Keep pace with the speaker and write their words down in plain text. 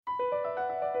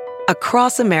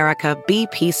Across America,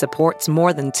 BP supports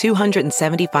more than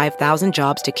 275,000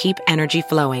 jobs to keep energy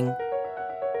flowing.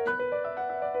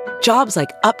 Jobs like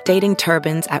updating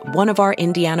turbines at one of our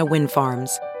Indiana wind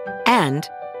farms and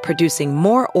producing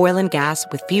more oil and gas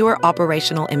with fewer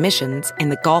operational emissions in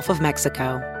the Gulf of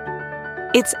Mexico.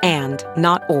 It's and,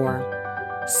 not or.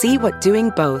 See what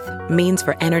doing both means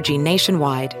for energy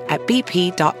nationwide at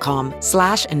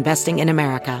bp.com/investing in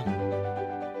America.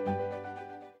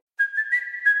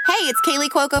 Hey, it's Kaylee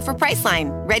Cuoco for Priceline.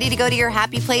 Ready to go to your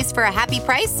happy place for a happy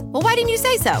price? Well, why didn't you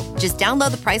say so? Just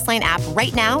download the Priceline app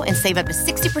right now and save up to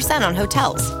 60% on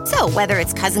hotels. So whether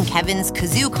it's Cousin Kevin's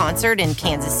Kazoo Concert in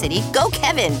Kansas City, go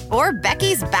Kevin, or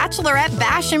Becky's Bachelorette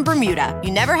Bash in Bermuda,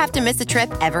 you never have to miss a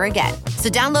trip ever again. So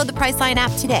download the Priceline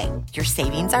app today. Your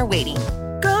savings are waiting.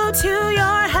 Go to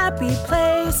your happy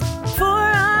place for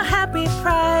a happy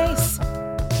price.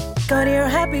 Go to your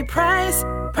happy price,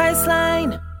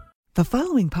 Priceline. The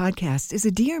following podcast is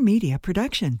a Dear Media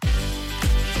production.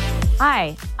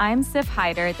 Hi, I'm Sif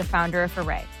Hyder, the founder of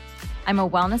Array. I'm a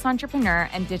wellness entrepreneur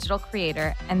and digital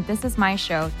creator, and this is my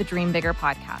show, the Dream Bigger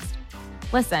podcast.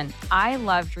 Listen, I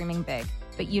love dreaming big,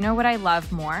 but you know what I love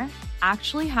more?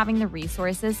 Actually having the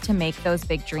resources to make those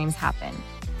big dreams happen.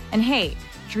 And hey,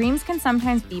 dreams can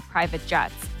sometimes be private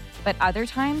jets, but other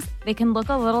times they can look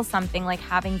a little something like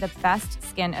having the best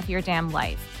skin of your damn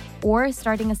life, or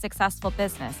starting a successful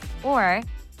business, or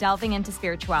delving into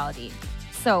spirituality.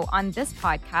 So on this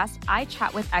podcast, I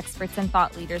chat with experts and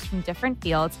thought leaders from different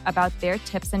fields about their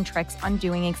tips and tricks on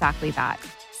doing exactly that.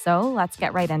 So let's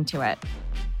get right into it.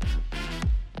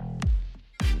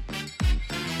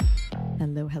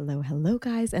 Hello,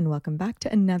 guys, and welcome back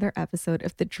to another episode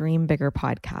of the Dream Bigger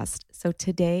podcast. So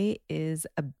today is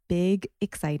a big,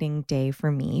 exciting day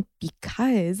for me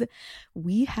because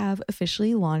we have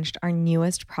officially launched our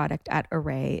newest product at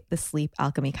Array, the Sleep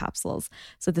Alchemy capsules.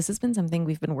 So this has been something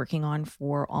we've been working on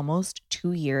for almost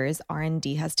 2 years.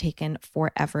 R&D has taken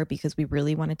forever because we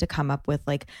really wanted to come up with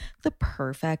like the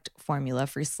perfect formula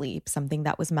for sleep, something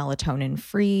that was melatonin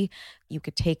free. You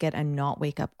could take it and not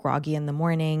wake up groggy in the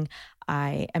morning.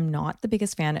 I am not the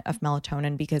biggest fan of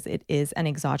melatonin because it is an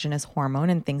exogenous hormone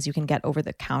and things you can get over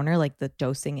the counter, like the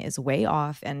dosing is way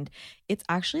off. And it's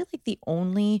actually like the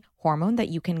only hormone that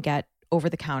you can get over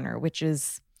the counter, which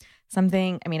is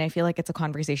something, I mean, I feel like it's a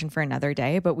conversation for another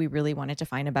day, but we really wanted to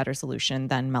find a better solution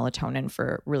than melatonin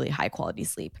for really high quality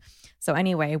sleep. So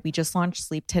anyway, we just launched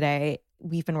Sleep today.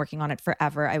 We've been working on it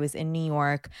forever. I was in New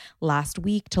York last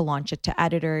week to launch it to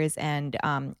editors and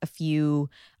a few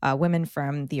women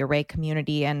from the Array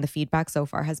community, and the feedback so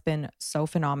far has been so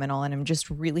phenomenal. And I'm just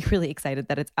really, really excited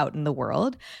that it's out in the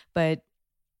world. But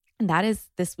that is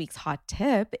this week's hot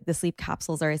tip. The sleep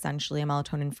capsules are essentially a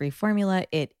melatonin-free formula.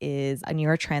 It is a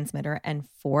neurotransmitter and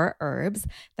 4 herbs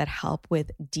that help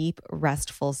with deep,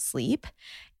 restful sleep.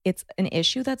 It's an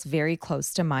issue that's very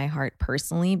close to my heart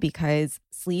personally because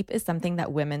sleep is something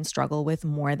that women struggle with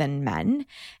more than men.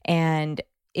 And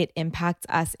it impacts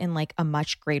us in like a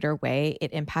much greater way.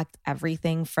 It impacts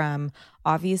everything from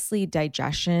obviously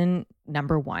digestion.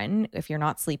 Number one, if you're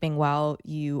not sleeping well,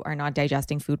 you are not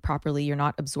digesting food properly. You're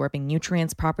not absorbing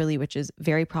nutrients properly, which is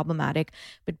very problematic.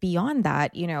 But beyond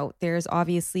that, you know, there's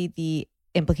obviously the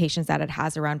implications that it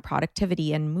has around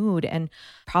productivity and mood, and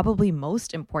probably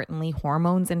most importantly,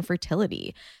 hormones and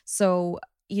fertility. So,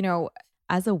 you know,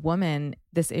 as a woman,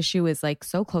 this issue is like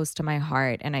so close to my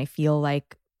heart, and I feel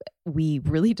like we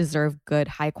really deserve good,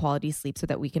 high quality sleep so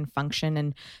that we can function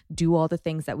and do all the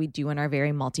things that we do in our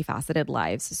very multifaceted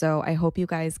lives. So I hope you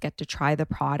guys get to try the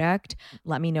product.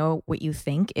 Let me know what you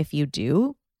think if you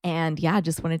do. And yeah,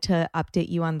 just wanted to update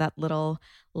you on that little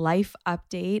life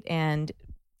update and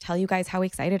tell you guys how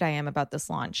excited I am about this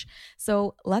launch.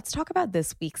 So let's talk about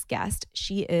this week's guest.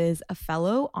 She is a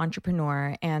fellow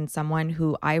entrepreneur and someone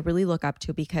who I really look up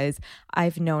to because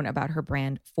I've known about her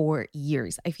brand for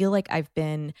years. I feel like I've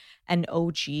been an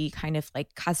OG kind of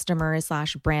like customer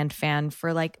 / brand fan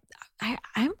for like, I'm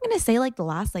going to say like the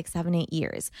last like 7-8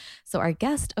 years. So our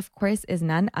guest, of course, is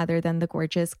none other than the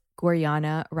gorgeous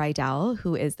Gorjana Reidel,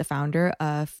 who is the founder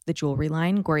of the jewelry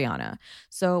line Gorjana.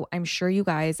 So I'm sure you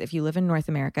guys, if you live in North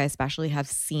America especially, have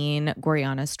seen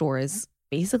Gorjana stores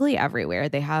basically everywhere.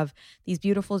 They have these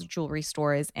beautiful jewelry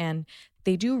stores and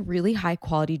they do really high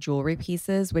quality jewelry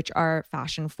pieces, which are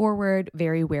fashion forward,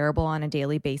 very wearable on a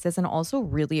daily basis, and also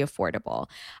really affordable.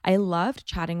 I loved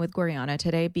chatting with Gorjana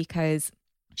today because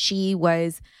she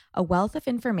was a wealth of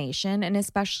information and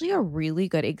especially a really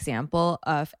good example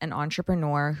of an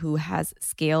entrepreneur who has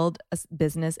scaled a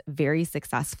business very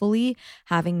successfully,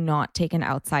 having not taken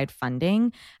outside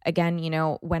funding. Again, you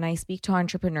know, when I speak to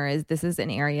entrepreneurs, this is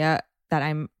an area that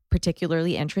I'm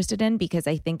particularly interested in, because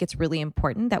I think it's really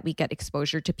important that we get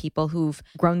exposure to people who've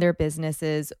grown their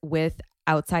businesses with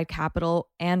outside capital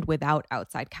and without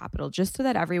outside capital, just so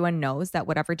that everyone knows that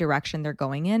whatever direction they're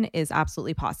going in is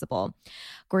absolutely possible.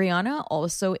 Gorjana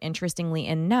also, interestingly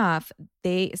enough,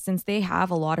 since they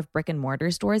have a lot of brick and mortar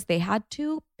stores, they had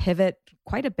to pivot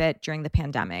quite a bit during the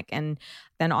pandemic and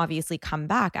then obviously come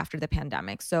back after the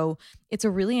pandemic. So it's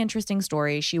a really interesting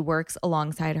story. She works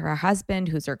alongside her husband,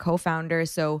 who's her co-founder.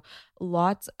 So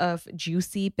lots of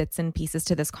juicy bits and pieces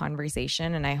to this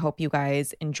conversation, and I hope you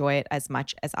guys enjoy it as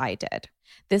much as I did.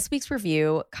 This week's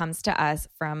review comes to us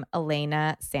from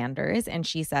Elena Sanders, and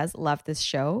she says, love this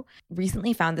show.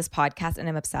 Recently found this podcast and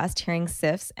I'm obsessed. Hearing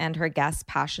Sif's and her guest's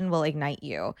passion will ignite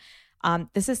you.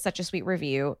 This is such a sweet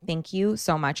review. Thank you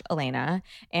so much, Elena.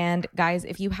 And guys,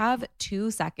 if you have 2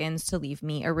 seconds to leave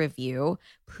me a review,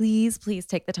 please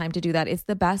take the time to do that. It's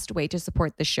the best way to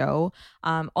support the show.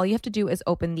 All you have to do is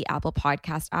open the Apple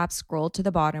Podcast app, scroll to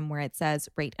the bottom where it says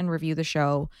rate and review the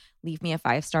show. Leave me a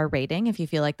 5-star rating if you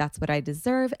feel like that's what I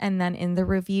deserve. And then in the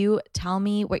review, tell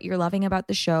me what you're loving about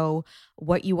the show,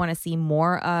 what you want to see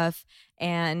more of,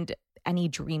 and any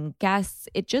dream guests.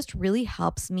 It just really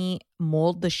helps me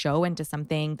mold the show into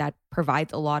something that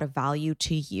provides a lot of value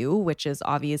to you, which is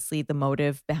obviously the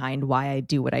motive behind why I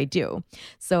do what I do.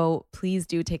 So please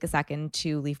do take a second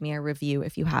to leave me a review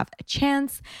if you have a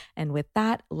chance. And with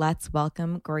that, let's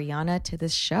welcome Gorjana to the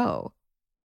show.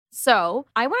 So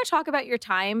I want to talk about your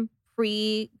time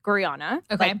pre-Gorjana,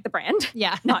 okay, like the brand.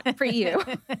 Yeah. Not pre-you.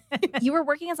 You were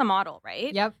working as a model,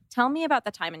 right? Yep. Tell me about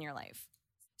the time in your life.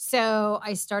 So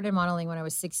I started modeling when I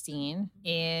was 16.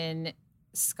 In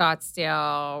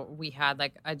Scottsdale, we had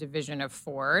like a division of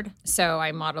Ford. So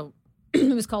I modeled,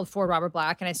 it was called Ford Robert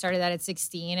Black. And I started that at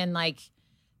 16. And like,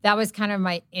 that was kind of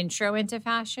my intro into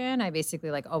fashion. I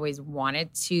basically like always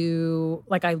wanted to,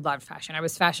 like, I loved fashion. I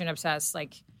was fashion obsessed.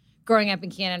 Like growing up in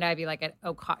Canada, I'd be like at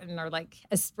Eau Cotton or like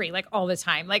Esprit, like all the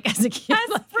time, like as a kid.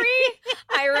 Esprit,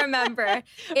 I remember.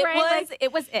 It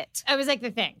was it. It was like the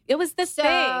thing. It was the thing.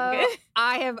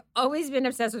 I have always been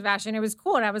obsessed with fashion. It was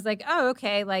cool. And I was like, oh,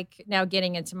 okay, like now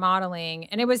getting into modeling.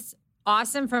 And it was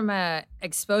awesome from a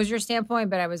exposure standpoint,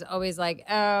 but I was always like,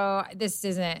 oh, I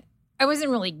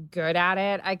wasn't really good at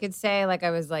it, I could say. Like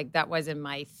I was like, that wasn't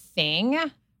my thing.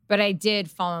 But I did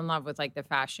fall in love with like the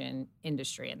fashion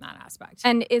industry in that aspect.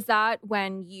 And is that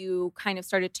when you kind of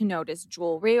started to notice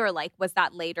jewelry, or like was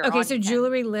that later on? Okay, so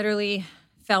jewelry literally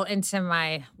fell into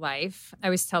my life. I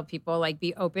always tell people like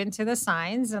be open to the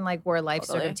signs and like where life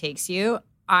sort of takes you.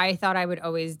 I thought I would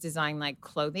always design like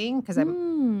clothing because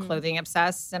I'm clothing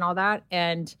obsessed and all that.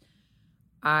 And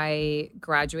I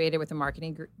graduated with a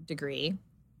marketing degree,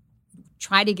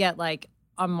 tried to get like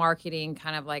a marketing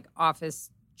kind of like office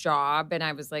job, and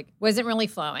I was like, wasn't really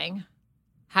flowing.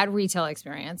 Had retail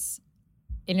experience,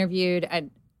 interviewed at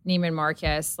Neiman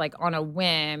Marcus like on a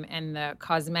whim, and the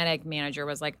cosmetic manager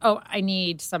was like, oh, I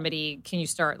need somebody, can you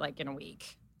start like in a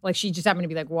week? Like she just happened to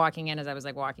be like walking in as I was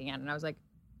like walking in, and I was like,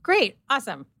 great,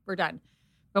 awesome, we're done.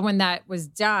 But when that was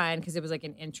done, because it was like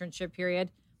an internship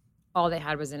period, all they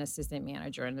had was an assistant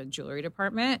manager in the jewelry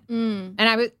department.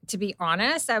 And to be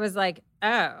honest, I was like,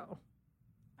 oh,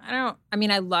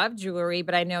 I love jewelry,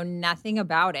 but I know nothing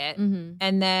about it. Mm-hmm.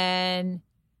 And then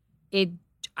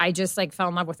I just like fell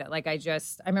in love with it. Like I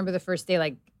remember the first day,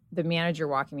 like the manager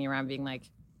walking me around being like,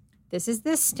 this is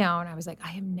this stone. I was like,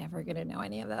 I am never going to know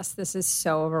any of this. This is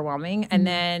so overwhelming. Mm-hmm. And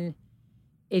then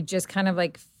it just kind of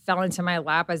like fell into my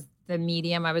lap as the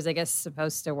medium I was, I guess,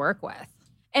 supposed to work with.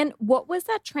 And what was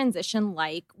that transition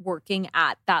like working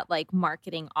at that like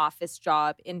marketing office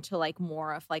job into like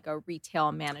more of like a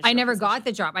retail manager? I never position? got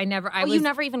the job. You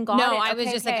never even got it? No, I was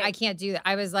just like, I can't do that.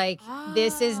 I was like,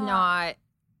 this is not,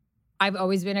 I've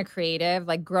always been a creative,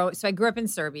 like so I grew up in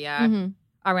Serbia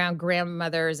around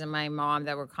grandmothers and my mom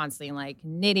that were constantly like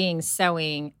knitting,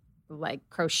 sewing, like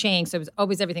crocheting. So it was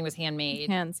always, everything was handmade.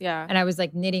 Hands, yeah. And I was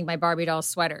like knitting my Barbie doll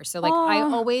sweater. So like I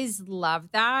always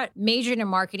loved that. Majored in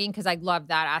marketing because I loved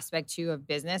that aspect too of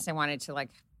business. I wanted to like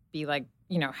be like,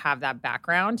 have that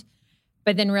background.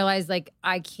 But then realized like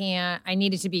I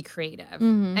needed to be creative.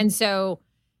 Mm-hmm. And so,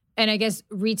 and I guess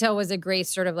retail was a great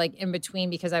sort of like in between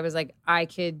because I was like, I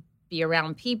could be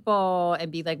around people and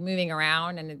be like moving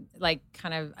around and like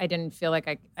kind of, I didn't feel like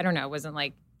I don't know, it wasn't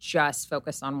like just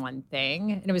focused on one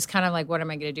thing. And it was kind of like, what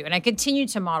am I going to do? And I continued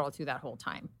to model through that whole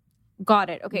time. Got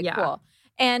it. Okay, yeah. Cool.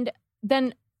 And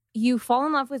then you fall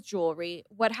in love with jewelry.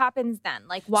 What happens then?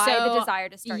 Like why the desire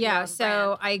to start your own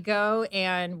brand? I go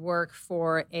and work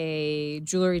for a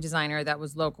jewelry designer that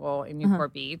was local in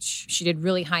Newport Beach. She did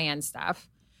really high-end stuff.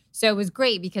 So it was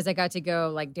great because I got to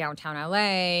go like downtown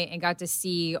LA and got to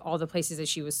see all the places that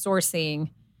she was sourcing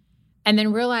and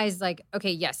then realized like,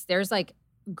 okay, yes, there's like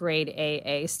grade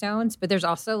AA stones, but there's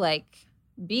also like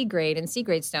B grade and C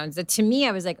grade stones that to me,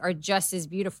 I was like, are just as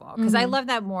beautiful. Because I love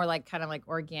that more like kind of like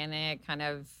organic kind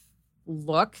of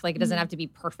look. Like it doesn't have to be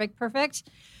perfect.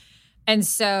 And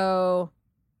so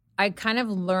I kind of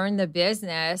learned the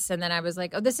business and then I was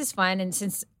like, oh, this is fun. And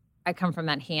since I come from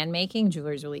that hand making,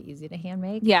 jewelry is really easy to hand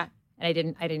make. Yeah. And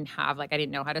I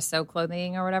didn't know how to sew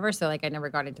clothing or whatever. So like I never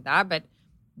got into that. But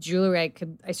jewelry,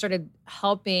 I started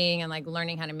helping and like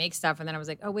learning how to make stuff. And then I was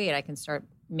like, oh wait, I can start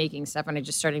making stuff. And I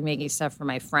just started making stuff for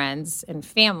my friends and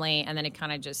family. And then it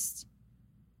kind of just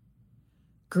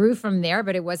grew from there.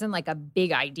 But it wasn't like a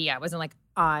big idea. It wasn't like,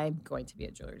 I'm going to be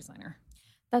a jewelry designer.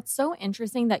 That's so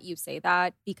interesting that you say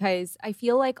that because I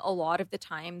feel like a lot of the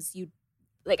times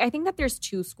I think that there's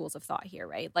two schools of thought here,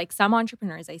 right? Like some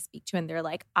entrepreneurs I speak to and they're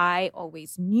like, I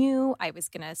always knew I was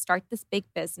going to start this big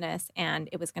business and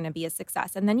it was going to be a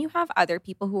success. And then you have other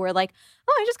people who are like,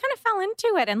 oh, I just kind of fell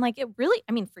into it. And like, it really,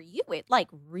 I mean, for you, it like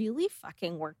really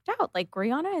fucking worked out. Like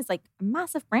Gorjana is like a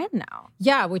massive brand now.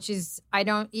 Yeah, which is, I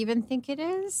don't even think it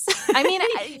is. I mean,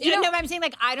 you know what I'm saying?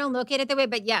 Like, I don't look at it that way,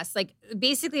 but yes, like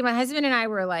basically my husband and I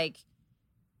were like,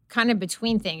 kind of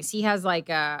between things. He has like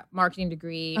a marketing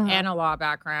degree and a law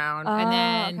background. And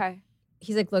then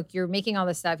he's like, look, you're making all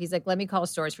this stuff. He's like, let me call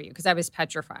stores for you. Because I was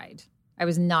petrified. I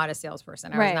was not a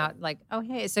salesperson. I was not like, oh,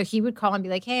 hey. So he would call and be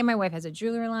like, hey, my wife has a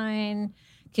jewelry line.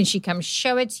 Can she come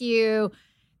show it to you?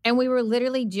 And we were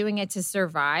literally doing it to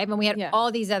survive. And we had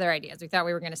all these other ideas. We thought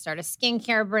we were going to start a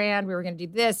skincare brand. We were going to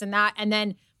do this and that. And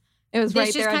then it was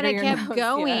this just kind of kept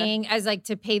going as like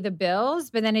to pay the bills,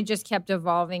 but then it just kept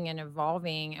evolving and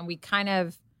evolving. And we kind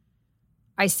of,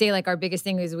 I say like our biggest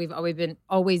thing is we've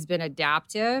always been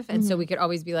adaptive. And so we could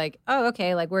always be like, oh,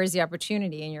 okay, like where's the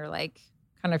opportunity? And you're like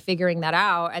kind of figuring that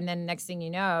out. And then next thing you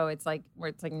know, it's like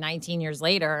 19 years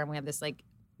later and we have this like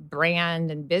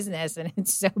brand and business and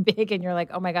it's so big. And you're like,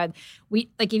 oh my God,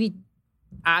 if you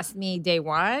asked me day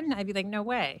one, I'd be like, no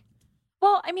way.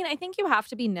 Well, I mean, I think you have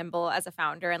to be nimble as a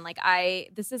founder. And like,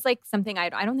 this is like something I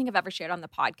don't think I've ever shared on the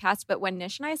podcast, but when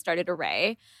Nish and I started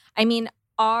Array, I mean,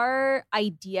 our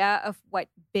idea of what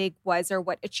big was or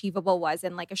what achievable was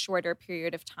in like a shorter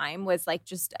period of time was like,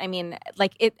 just, I mean,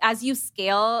 like it, as you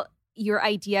scale, your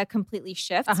idea completely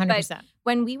shifts. 100%. But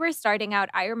when we were starting out,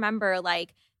 I remember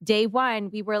like, day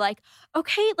one, we were like,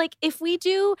 okay, like if we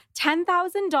do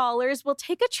 $10,000, we'll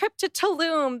take a trip to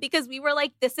Tulum because we were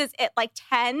like, this is it, like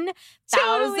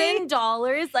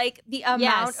 $10,000, like the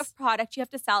amount of product you have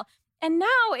to sell. And now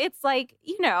it's like,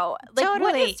 you know, like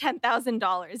what is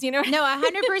 $10,000, you know? No,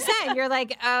 100%. You're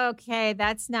like, okay,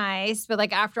 that's nice. But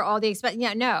like after all the expense,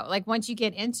 like once you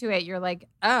get into it, you're like,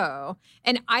 oh.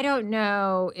 And I don't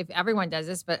know if everyone does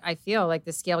this, but I feel like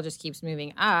the scale just keeps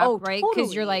moving up, right?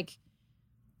 Because you're like,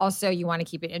 also, you want to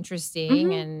keep it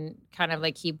interesting and kind of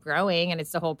like keep growing. And it's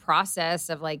the whole process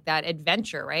of like that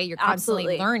adventure, right? You're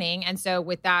constantly learning. And so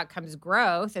with that comes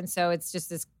growth. And so it's just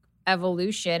this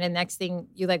evolution. And next thing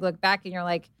you like look back and you're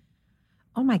like,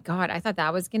 oh my God, I thought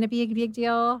that was going to be a big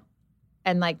deal.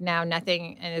 And like now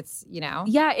nothing. And it's,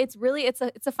 Yeah, it's really, it's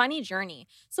a funny journey.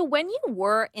 So when you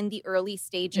were in the early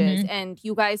stages and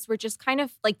you guys were just kind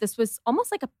of like, this was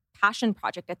almost like a passion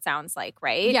project, it sounds like,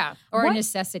 right? Yeah. Or a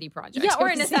necessity project. Yeah, or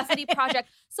a necessity project.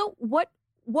 So what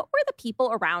were the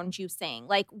people around you saying?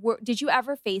 Like, did you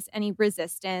ever face any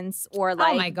resistance or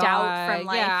like doubt from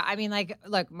like? Yeah, I mean, like,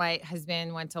 look, my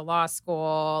husband went to law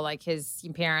school. Like, his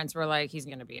parents were like, he's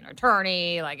going to be an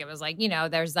attorney. Like, it was like,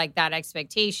 there's like that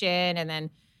expectation. And then,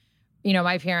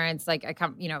 my parents, like,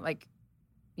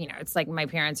 it's like my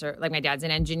parents are like, my dad's an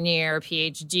engineer,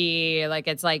 PhD. Like,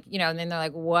 it's like, and then they're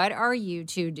like, what are you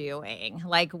two doing?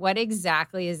 Like, what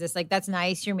exactly is this? Like, that's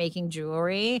nice. You're making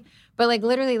jewelry. But like,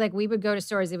 literally, like we would go to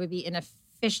stores, it would be in a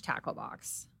fish tackle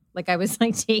box. Like I was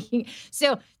like taking,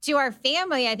 so to our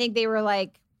family, I think they were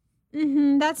like,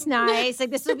 that's nice. Like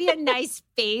this will be a nice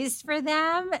phase for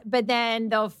them, but then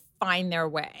they'll find their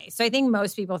way. So I think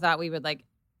most people thought we would like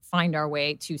find our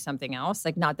way to something else.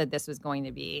 Like not that this was going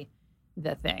to be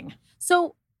the thing.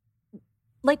 So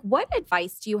like what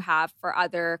advice do you have for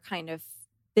other kind of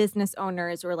business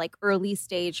owners or like early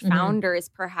stage founders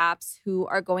perhaps who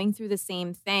are going through the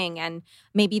same thing and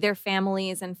maybe their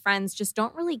families and friends just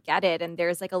don't really get it and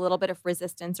there's like a little bit of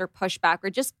resistance or pushback or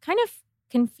just kind of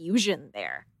confusion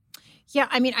there? Yeah,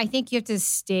 I mean, I think you got to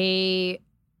stay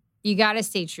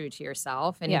true to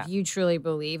yourself. And if you truly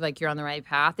believe like you're on the right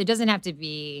path, it doesn't have to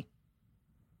be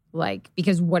like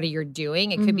because what are you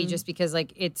doing? It could be just because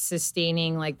like it's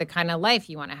sustaining like the kind of life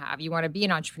you want to have. You want to be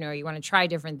an entrepreneur. You want to try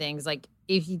different things. Like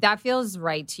if that feels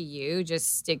right to you,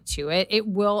 just stick to it. It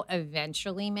will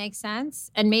eventually make sense.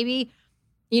 And maybe,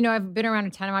 I've been around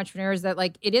a ton of entrepreneurs that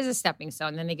like it is a stepping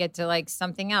stone. Then they get to like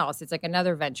something else. It's like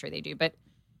another venture they do. But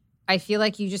I feel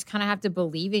like you just kind of have to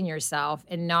believe in yourself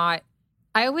and not,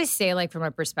 I always say like from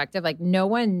a perspective, like no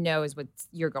one knows what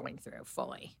you're going through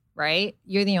fully, right?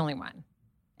 You're the only one.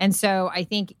 And so I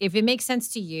think if it makes sense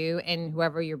to you and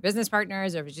whoever your business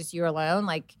partners, or if it's just you alone,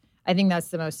 like I think that's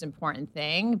the most important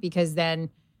thing, because then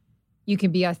you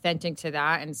can be authentic to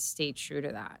that and stay true to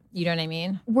that. You know what I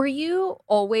mean? Were you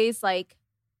always like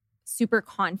super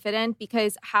confident?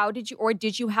 Because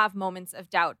did you have moments of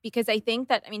doubt? Because I think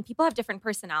that, people have different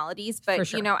personalities, but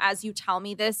sure. As you tell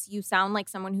me this, you sound like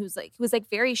someone who was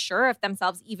very sure of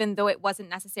themselves, even though it wasn't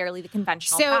necessarily the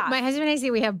conventional path. My husband and I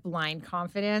say we have blind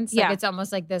confidence. Yeah. Like it's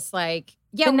almost like this, like,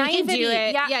 yeah, the we naivety. can do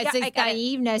it. Yeah, it's this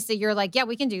naiveness that you're like, yeah,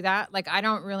 we can do that. Like, I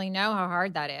don't really know how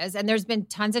hard that is. And there's been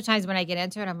tons of times when I get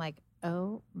into it, I'm like,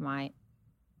 oh my,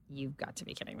 you've got to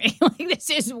be kidding me. Like, this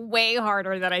is way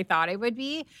harder than I thought it would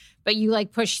be. But you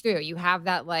like push through. You have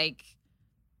that like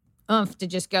oomph to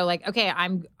just go like, okay,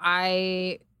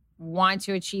 I want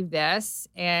to achieve this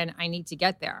and I need to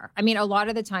get there. I mean, a lot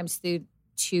of the times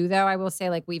too, though, I will say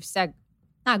like we've set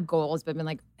not goals, but been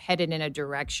like headed in a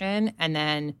direction and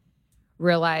then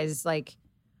realize like,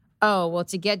 oh, well,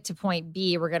 to get to point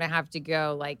B, we're going to have to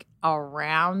go like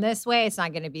around this way. It's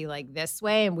not going to be like this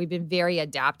way. And we've been very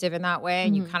adaptive in that way.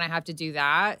 And you kind of have to do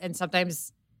that. And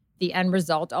sometimes the end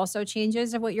result also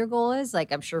changes of what your goal is.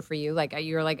 Like, I'm sure for you, like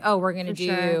you're like, oh, we're going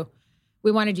to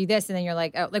we want to do this. And then you're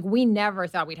like, oh, like we never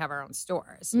thought we'd have our own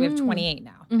stores. We have 28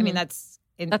 now. I mean, that's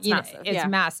massive. It's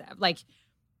massive. Like,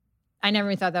 I never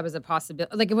even thought that was a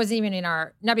possibility. Like, it wasn't even in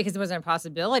our, not because it wasn't a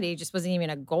possibility, it just wasn't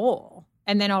even a goal.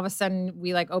 And then all of a sudden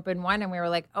we like opened one and we were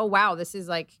like, oh, wow, this is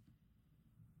like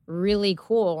really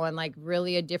cool and like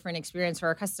really a different experience for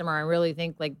our customer. I really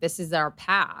think like this is our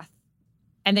path.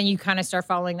 And then you kind of start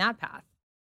following that path.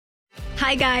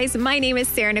 Hi, guys. My name is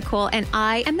Sarah Nicole, and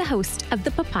I am the host of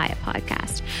the Papaya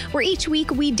Podcast, where each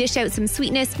week we dish out some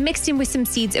sweetness mixed in with some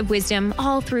seeds of wisdom,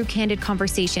 all through candid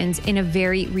conversations in a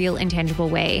very real and tangible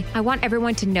way. I want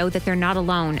everyone to know that they're not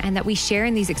alone and that we share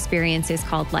in these experiences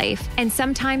called life. And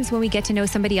sometimes when we get to know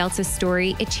somebody else's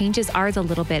story, it changes ours a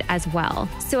little bit as well.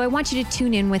 So I want you to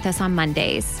tune in with us on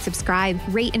Mondays, subscribe,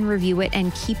 rate and review it,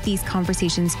 and keep these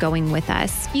conversations going with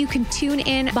us. You can tune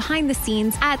in behind the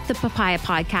scenes at the Papaya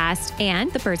Podcast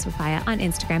and the Birds Papaya on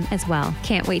Instagram as well.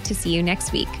 Can't wait to see you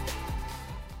next week.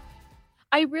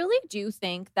 I really do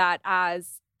think that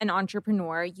as an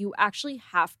entrepreneur, you actually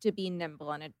have to be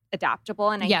nimble and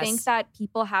adaptable. And I think that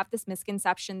people have this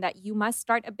misconception that you must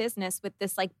start a business with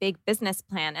this like big business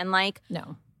plan. And like,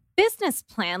 no. Business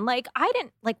plan? Like, I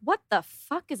didn't, like, what the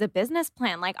fuck is a business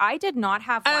plan? Like, I did not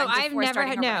have one. I've never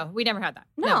had, we never had that.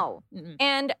 No.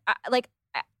 And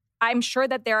I'm sure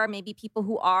that there are maybe people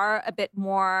who are a bit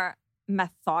more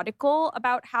methodical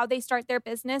about how they start their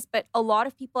business, but a lot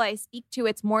of people I speak to,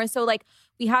 it's more so like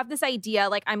we have this idea,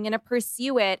 like I'm going to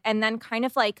pursue it and then kind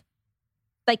of like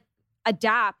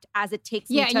adapt as it takes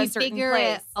me to a certain place. Yeah, you figure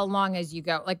it along as you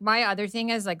go. Like my other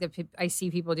thing is like I see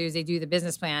people do is they do the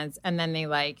business plans and then they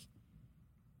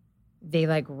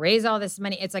raise all this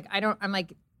money. It's like I'm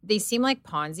like they seem like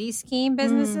Ponzi scheme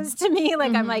businesses to me.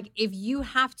 Like I'm like, if you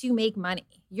have to make money,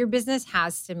 your business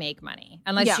has to make money.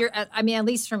 Unless you're, I mean, at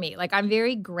least for me, like I'm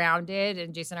very grounded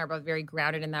and Jason and I are both very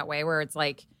grounded in that way where it's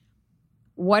like,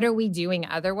 what are we doing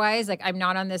otherwise? Like I'm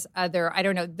not on this other, I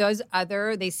don't know,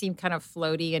 they seem kind of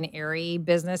floaty and airy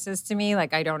businesses to me.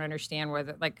 Like I don't understand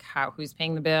whether, like who's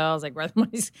paying the bills, like where the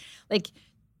money's, like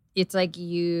it's like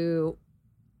you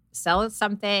sell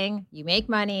something, you make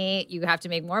money, you have to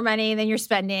make more money than you're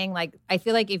spending. Like, I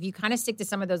feel like if you kind of stick to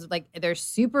some of those, like, they're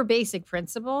super basic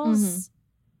principles,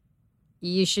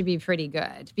 you should be pretty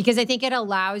good. Because I think it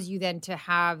allows you then to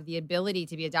have the ability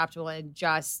to be adaptable and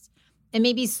adjust and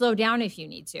maybe slow down if you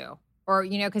need to. Or,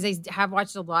 because I have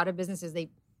watched a lot of businesses,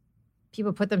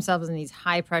 people put themselves in these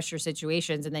high pressure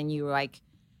situations and then you like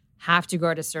have to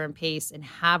go at a certain pace and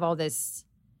have all this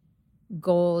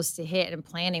goals to hit and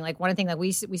planning. Like one of the things that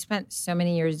we spent so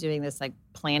many years doing this, like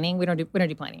planning. We don't do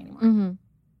planning anymore.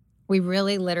 We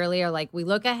really literally are like, we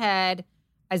look ahead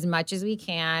as much as we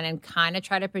can and kind of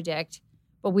try to predict,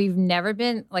 but we've never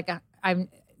been like,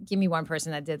 give me one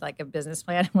person that did like a business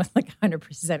plan and was like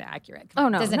 100% accurate. Oh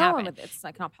no, it doesn't happen. It's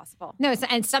like not possible. No,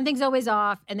 and something's always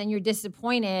off and then you're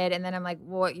disappointed. And then I'm like,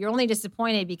 well, you're only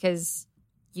disappointed because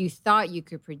you thought you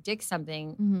could predict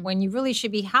something when you really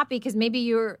should be happy because maybe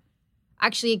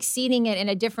actually exceeding it in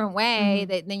a different way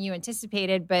than you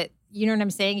anticipated. But you know what I'm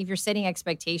saying? If you're setting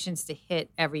expectations to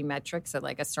hit every metrics at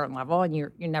like a certain level, and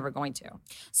you're never going to.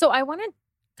 So I want to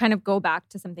kind of go back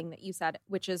to something that you said,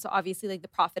 which is obviously like the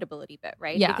profitability bit,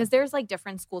 right? Yeah. Because there's like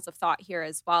different schools of thought here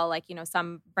as well. Like, you know,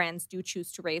 some brands do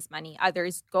choose to raise money.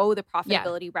 Others go the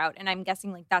profitability route. And I'm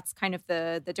guessing like that's kind of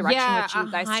the direction which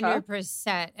you guys took.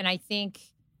 100%. And I think,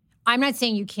 I'm not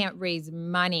saying you can't raise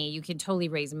money. You can totally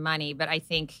raise money. But I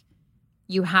think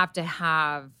you have to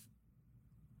have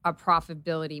a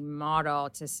profitability model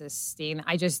to sustain.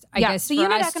 I guess the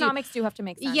unit economics do have to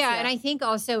make sense. Yeah. And I think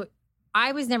also,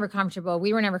 I was never comfortable.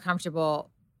 We were never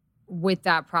comfortable with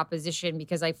that proposition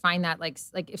because I find that like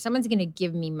if someone's going to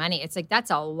give me money, it's like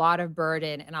that's a lot of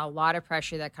burden and a lot of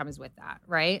pressure that comes with that,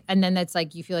 right? And then that's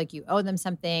like you feel like you owe them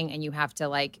something and you have to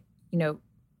like, you know,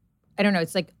 I don't know.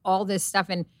 It's like all this stuff,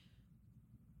 and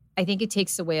I think it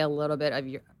takes away a little bit of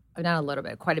your, not a little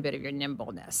bit, quite a bit of your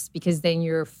nimbleness, because then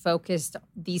you're focused.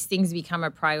 These things become a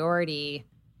priority.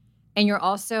 And you're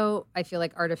also, I feel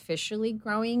like, artificially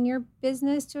growing your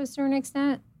business to a certain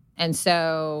extent. And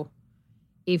so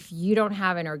if you don't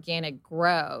have an organic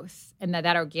growth and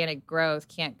that organic growth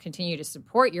can't continue to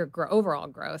support your overall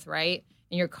growth, right?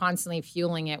 And you're constantly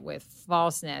fueling it with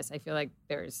falseness, I feel like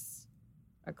there's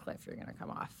a cliff you're going to come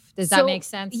off. Does that make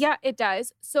sense? Yeah, it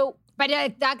does. So, but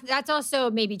that's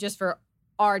also maybe just for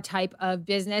our type of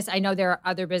business. I know there are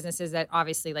other businesses that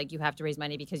obviously like you have to raise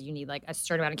money because you need like a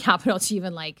certain amount of capital to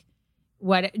even like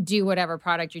do whatever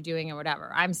product you're doing or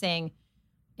whatever. I'm saying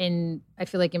I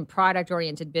feel like in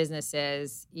product-oriented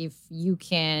businesses, if you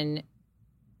can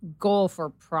goal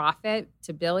for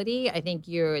profitability, I think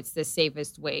it's the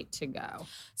safest way to go.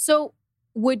 So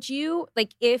would you,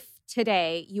 like if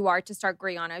today you are to start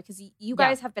Gorjana, because you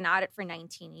guys have been at it for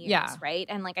 19 years, right?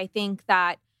 And like I think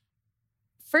that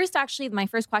my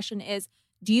first question is,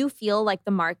 do you feel like the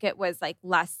market was like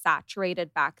less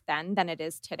saturated back then than it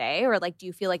is today? Or like, do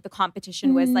you feel like the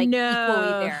competition was like equally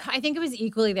there? I think it was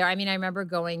equally there. I mean, I remember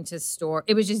going to store.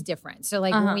 It was just different. So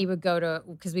like when we would go to,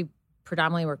 because we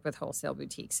predominantly worked with wholesale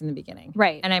boutiques in the beginning.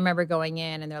 Right. And I remember going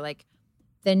in and they're like,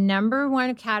 the number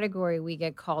one category we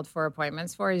get called for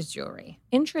appointments for is jewelry.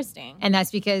 Interesting. And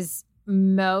that's because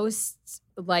most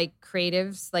like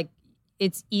creatives, like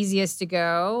it's easiest to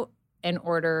go and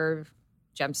order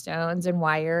gemstones and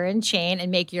wire and chain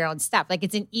and make your own stuff. Like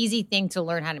it's an easy thing to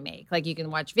learn how to make. Like you can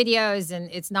watch videos and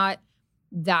it's not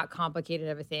that complicated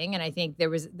of a thing. And I think there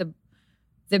was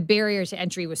the barrier to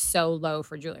entry was so low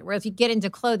for jewelry. Where if you get into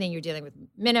clothing, you're dealing with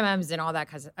minimums and all that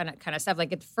kind of stuff.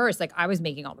 Like at first, like I was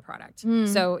making all the product.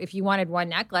 So if you wanted one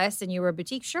necklace and you were a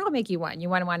boutique, sure, I'll make you one. You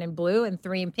want one in blue and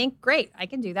 3 in pink? Great, I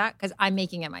can do that because I'm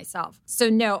making it myself. So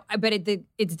no, but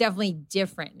it's definitely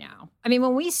different now. I mean,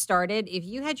 when we started, if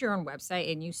you had your own website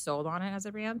and you sold on it as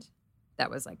a brand, that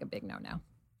was like a big no-no.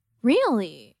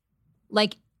 Really?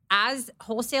 Like as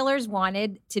wholesalers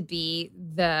wanted to be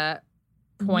the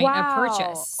point of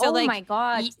purchase. So my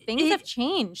God. Things have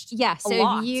changed. Yeah.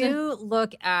 So if you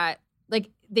look at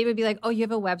like, they would be like, oh, you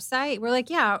have a website? We're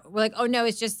like, yeah. We're like, oh no,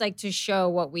 it's just like to show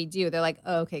what we do. They're like,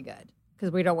 oh, okay, good.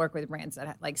 Because we don't work with brands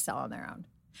that like sell on their own.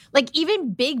 Like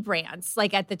even big brands,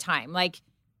 like at the time, like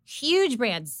huge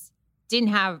brands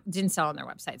didn't sell on their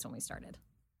websites when we started.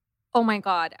 Oh my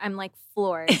God. I'm like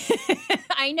floored.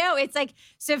 I know. It's like,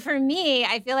 so for me,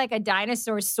 I feel like a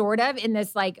dinosaur sort of in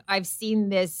this, like I've seen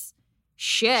this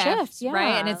shift,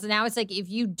 right? And it's like if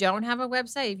you don't have a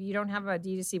website, if you don't have a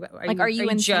D2C, are you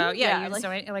in Joe? Yeah,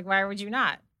 like why would you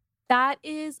not? That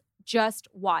is just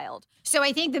wild. So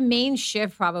I think the main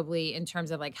shift probably in terms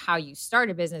of like how you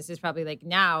start a business is probably like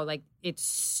now, like it's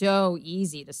so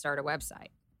easy to start a website.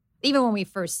 Even when we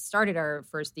first started our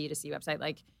first D2C website,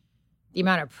 like the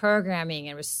amount of programming,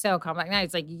 it was so complex. Now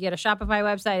it's like you get a Shopify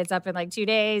website, it's up in like 2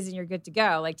 days and you're good to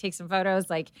go. Like take some photos.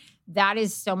 Like that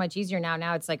is so much easier now.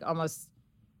 Now it's like almost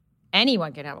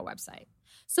anyone can have a website.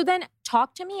 So then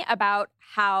talk to me about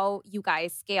how you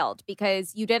guys scaled,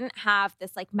 because you didn't have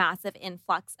this like massive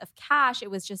influx of cash.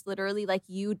 It was just literally like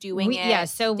you doing it. Yeah,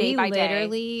 so day we by day.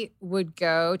 literally would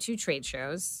go to trade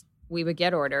shows. We would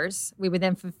get orders. We would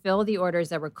then fulfill the orders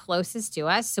that were closest to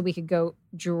us so we could go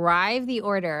drive the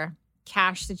order,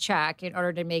 cash the check in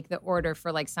order to make the order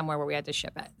for like somewhere where we had to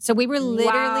ship it. So we were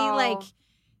literally like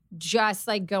just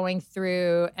like going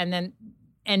through and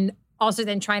also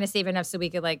then trying to save enough so we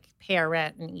could like pay our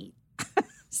rent and eat.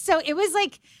 So it was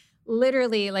like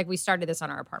literally like we started this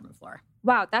on our apartment floor.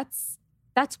 Wow, that's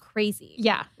crazy.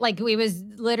 Yeah, like we was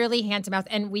literally hand to mouth,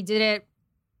 and we did it.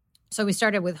 So we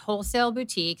started with wholesale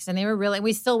boutiques, and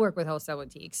we still work with wholesale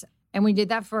boutiques. And we did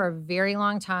that for a very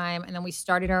long time. And then we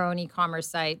started our own e-commerce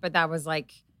site. But that was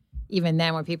like, even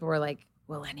then when people were like,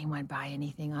 will anyone buy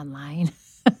anything online?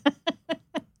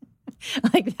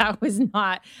 Like that was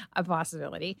not a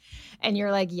possibility. And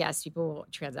you're like, yes, people will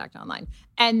transact online.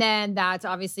 And then that's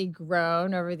obviously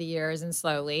grown over the years and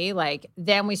slowly. Like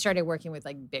then we started working with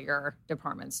like bigger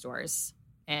department stores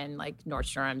and like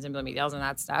Nordstrom's and Bloomingdale's and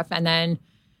that stuff. And then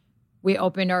we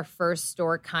opened our first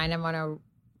store kind of on a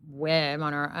whim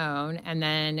on our own. And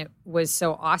then it was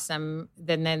so awesome.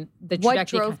 Then the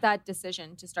trajectory. What drove that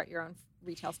decision to start your own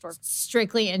retail store?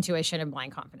 Strictly intuition and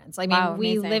blind confidence. I mean,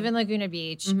 we live in Laguna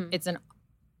Beach. Mm-hmm. It's an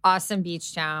awesome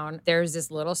beach town. There's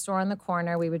this little store on the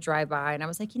corner we would drive by. And I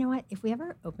was like, you know what? If we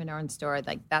ever opened our own store,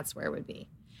 like that's where it would be.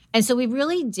 And so we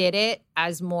really did it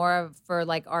as more for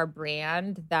like our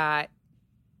brand that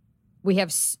we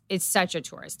have. It's such a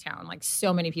tourist town. Like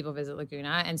so many people visit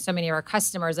Laguna and so many of our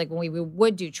customers, like when we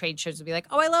would do trade shows, would be like,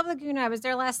 oh, I love Laguna. I was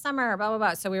there last summer, blah, blah,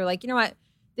 blah. So we were like, you know what?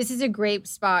 This is a great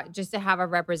spot just to have a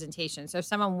representation. So if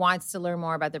someone wants to learn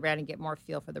more about the brand and get more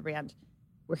feel for the brand,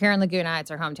 we're here in Laguna.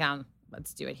 It's our hometown.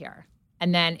 Let's do it here.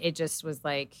 And then it just was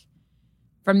like,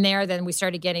 from there, then we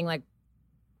started getting like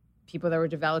people that were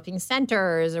developing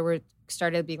centers or were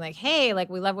started being like, hey, like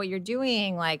we love what you're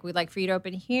doing. Like we'd like for you to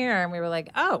open here. And we were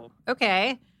like, oh,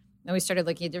 okay. Then we started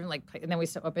looking at different like, and then we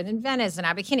opened in Venice and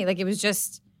Abercrombie. Like it was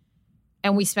just,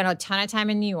 and we spent a ton of time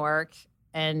in New York.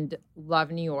 And love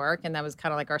New York. And that was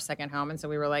kind of like our second home. And so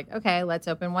we were like, okay, let's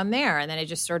open one there. And then it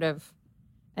just sort of,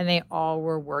 and they all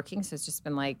were working. So it's just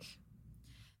been like.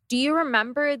 Do you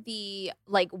remember the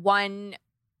like one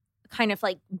kind of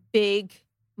like big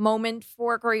moment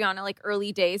for Gorjana, like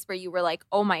early days where you were like,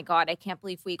 oh my God, I can't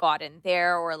believe we got in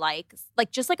there, or like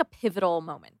just like a pivotal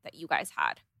moment that you guys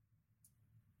had?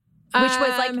 Which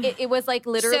was like, it was like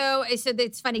literally. So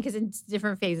it's funny because in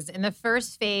different phases. In the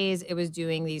first phase, it was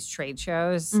doing these trade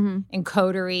shows. Mm-hmm. And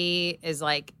Coterie is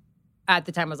like, at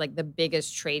the time was like the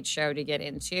biggest trade show to get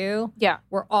into. Yeah.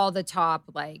 Where all the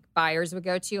top like buyers would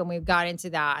go to. And we got into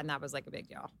that and that was like a big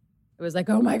deal. It was like,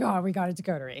 oh my God, we got into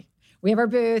Coterie. We have our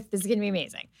booth. This is going to be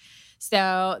amazing.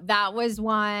 So that was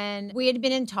one. We had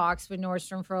been in talks with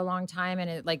Nordstrom for a long time and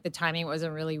it like the timing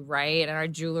wasn't really right. And our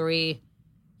jewelry,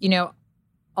 you know,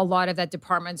 a lot of that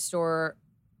department store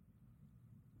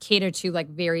catered to like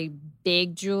very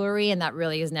big jewelry, and that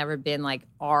really has never been like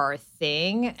our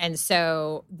thing. And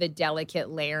so the delicate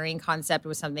layering concept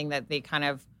was something that they kind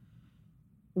of,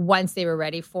 once they were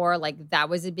ready for, like that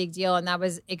was a big deal. And that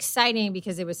was exciting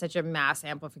because it was such a mass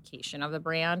amplification of the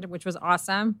brand, which was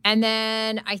awesome. And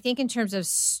then I think in terms of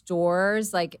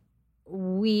stores, like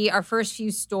our first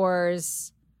few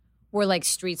stores were like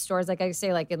street stores, like I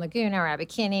say, like in Laguna or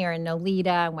Abercrombie or in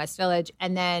Nolita and West Village.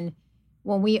 And then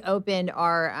when we opened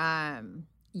our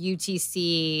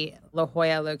UTC La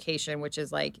Jolla location, which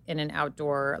is like in an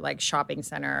outdoor like shopping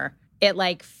center, it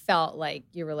like felt like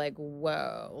you were like,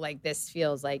 whoa, like this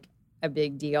feels like a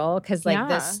big deal. Cause like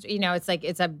this, you know, it's like,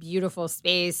 it's a beautiful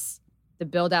space. The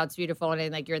build out's beautiful. And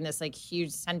then like you're in this like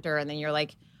huge center and then you're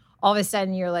like, all of a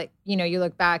sudden you're like, you know, you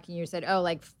look back and you said, oh,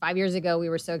 like 5 years ago, we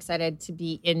were so excited to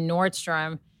be in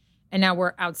Nordstrom. And now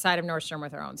we're outside of Nordstrom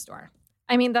with our own store.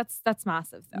 I mean, that's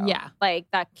massive though. Yeah. Like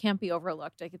that can't be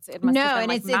overlooked. Like it must have been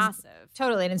like massive. It's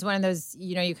totally. And it's one of those,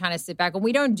 you know, you kind of sit back and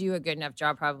we don't do a good enough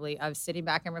job probably of sitting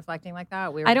back and reflecting like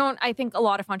that. I think a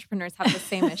lot of entrepreneurs have the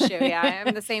same issue. Yeah.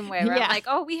 I'm the same way where I'm like,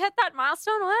 oh, we hit that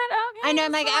milestone. What? Okay. I know.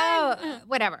 I'm like, oh,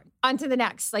 whatever. On to the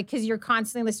next. Like, cause you're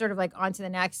constantly sort of like on to the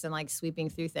next and like sweeping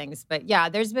through things. But yeah,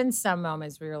 there's been some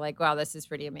moments where you're like, wow, this is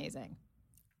pretty amazing.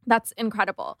 That's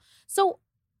incredible. So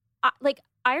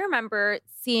I remember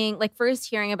seeing, like, first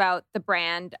hearing about the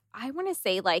brand, I want to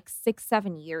say like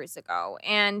 6-7 years ago.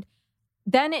 And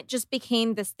then it just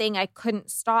became this thing I couldn't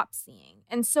stop seeing.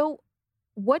 And so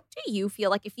what do you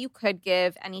feel like, if you could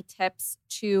give any tips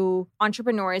to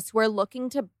entrepreneurs who are looking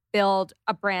to build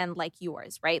a brand like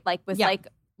yours, right? Like with like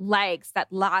legs that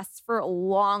last for a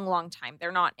long, long time.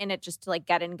 They're not in it just to like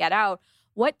get in, get out.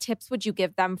 What tips would you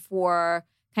give them for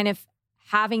kind of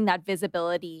having that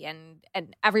visibility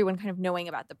and everyone kind of knowing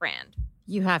about the brand?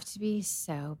 You have to be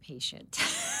so patient.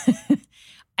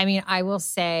 I mean, I will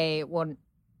say one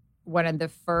of the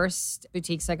first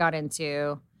boutiques I got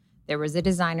into, there was a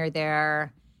designer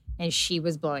there and she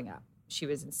was blowing up. She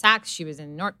was in Saks, she was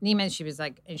in Neiman, she was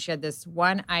like, and she had this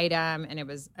one item and it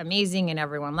was amazing and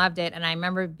everyone loved it. And I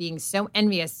remember being so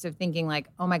envious of thinking like,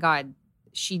 oh my God,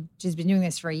 she just been doing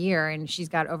this for a year and she's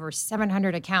got over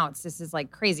 700 accounts. This is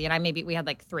like crazy. And we had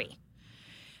like 3.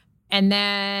 And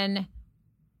then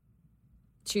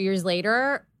 2 years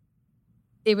later,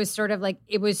 it was sort of like,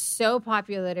 it was so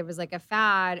popular that it was like a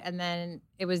fad and then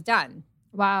it was done.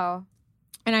 Wow.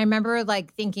 And I remember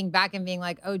like thinking back and being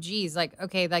like, oh geez, like,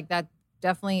 okay, like that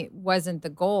definitely wasn't the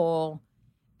goal.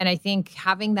 And I think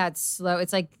having that slow,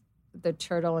 it's like the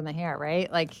turtle in the hare,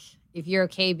 right? Like if you're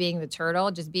okay being the turtle,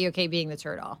 just be okay being the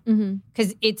turtle.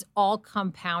 Because it's all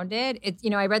compounded. It's,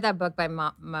 I read that book by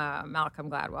Malcolm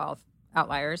Gladwell,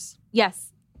 Outliers.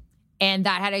 Yes. And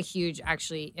that had a huge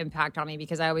actually impact on me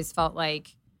because I always felt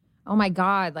like, oh my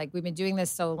God, like we've been doing this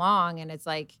so long. And it's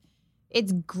like,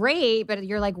 it's great, but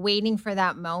you're like waiting for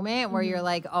that moment where you're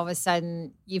like, all of a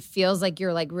sudden it feels like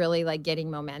you're like really like getting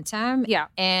momentum. Yeah.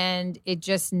 And it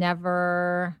just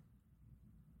never,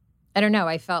 I don't know.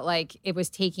 I felt like it was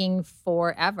taking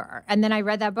forever. And then I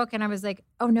read that book and I was like,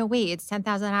 oh no, wait, it's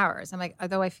 10,000 hours. I'm like,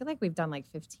 although I feel like we've done like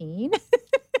 15,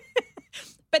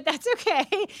 but that's okay.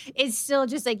 It's still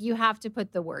just like, you have to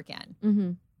put the work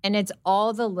in and it's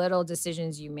all the little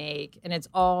decisions you make. And it's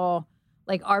all,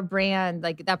 like our brand,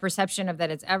 like that perception of that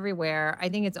it's everywhere. I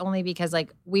think it's only because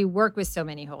like we work with so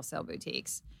many wholesale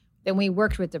boutiques, then we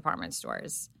worked with department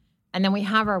stores, and then we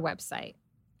have our website,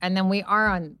 and then we are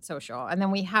on social, and then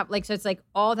we have like, so it's like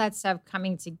all that stuff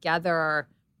coming together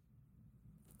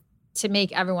to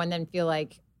make everyone then feel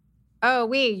like, oh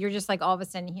wait, you're just like all of a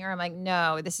sudden here. I'm like,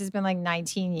 no, this has been like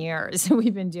 19 years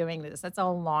we've been doing this. That's a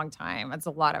long time. That's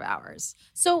a lot of hours.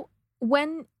 So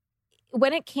when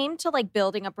it came to like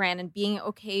building a brand and being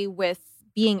okay with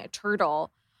being a turtle,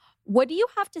 what do you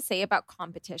have to say about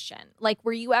competition? Like,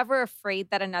 were you ever afraid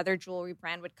that another jewelry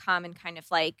brand would come and kind of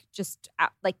like just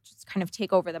kind of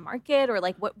take over the market, or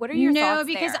like what are your thoughts? No,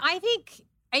 because there?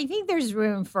 I think there's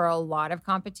room for a lot of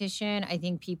competition. I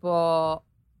think people,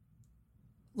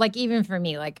 like even for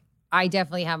me, like I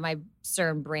definitely have my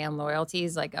certain brand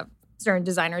loyalties, like certain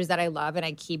designers that I love and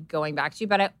I keep going back to,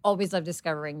 but I always love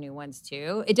discovering new ones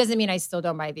too. It doesn't mean I still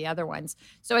don't buy the other ones.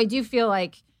 So I do feel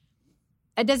like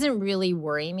it doesn't really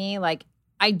worry me. Like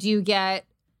I do get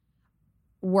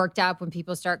worked up when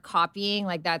people start copying,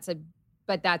 like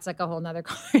but that's like a whole nother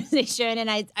conversation. And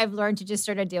I've learned to just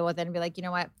sort of deal with it and be like, you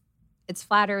know what? It's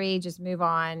flattery, just move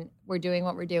on. We're doing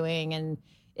what we're doing and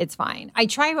it's fine. I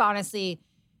try honestly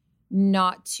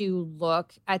not to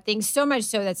look at things so much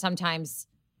so that sometimes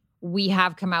we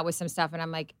have come out with some stuff and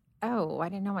I'm like, oh, why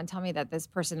didn't no one tell me that this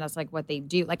person, that's like what they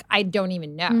do? Like, I don't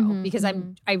even know because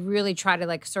I really try to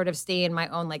like sort of stay in my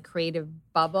own like creative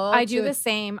bubble. I do the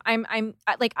same. I'm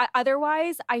like,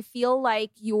 otherwise I feel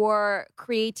like your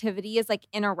creativity is like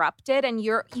interrupted and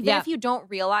if you don't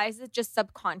realize it, just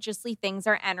subconsciously things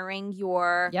are entering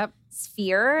your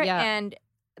sphere and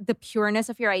the pureness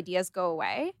of your ideas go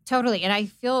away. Totally. And I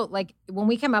feel like when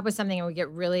we come up with something and we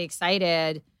get really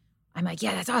excited, I'm like,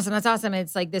 yeah, that's awesome. That's awesome. And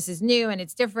it's like, this is new and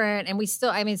it's different. And we still,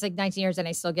 I mean, it's like 19 years and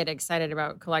I still get excited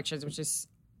about collections, which is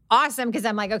awesome because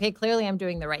I'm like, okay, clearly I'm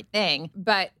doing the right thing.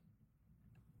 But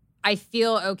I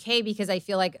feel okay because I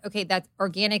feel like, okay, that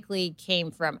organically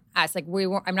came from us. Like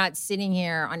I'm not sitting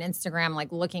here on Instagram,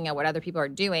 like looking at what other people are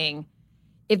doing.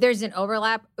 If there's an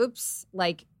overlap, oops,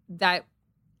 like that.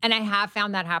 And I have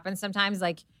found that happen sometimes.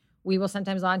 Like we will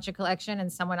sometimes launch a collection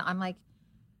and I'm like,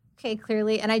 okay,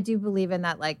 clearly. And I do believe in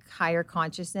that like higher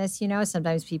consciousness,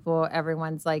 sometimes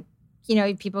everyone's like,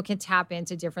 people can tap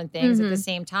into different things at the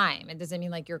same time. It doesn't mean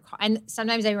like and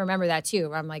sometimes I remember that too,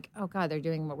 where I'm like, oh God, they're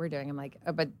doing what we're doing. I'm like,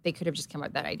 oh, but they could have just come up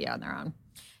with that idea on their own.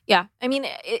 Yeah. I mean,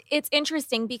 it's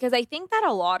interesting because I think that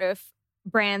a lot of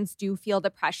brands do feel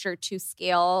the pressure to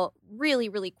scale really,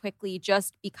 really quickly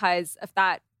just because of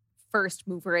that first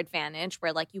mover advantage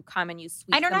where like you come and you sweep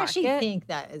the market. I don't actually think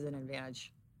that is an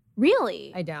advantage.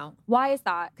 Really? I don't. Why is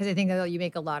that? Because I think that you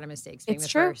make a lot of mistakes being the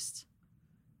first.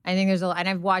 I think there's and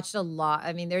I've watched a lot.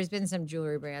 I mean, there's been some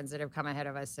jewelry brands that have come ahead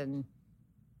of us and,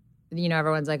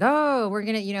 everyone's like, oh, we're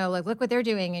going to, like, look what they're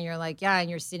doing. And you're like, yeah. And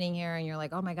you're sitting here and you're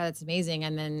like, oh my God, that's amazing.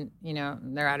 And then,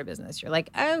 they're out of business. You're like,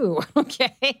 oh,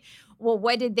 okay. Well,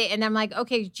 what did they, and I'm like,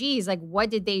 okay, geez, like, what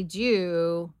did they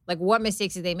do? Like, what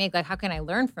mistakes did they make? Like, how can I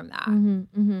learn from that?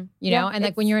 And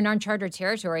like when you're in uncharted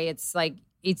territory, it's like,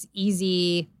 it's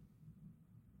easy.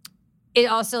 It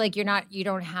also like you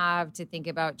don't have to think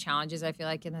about challenges, I feel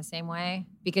like, in the same way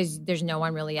because there's no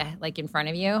one really like in front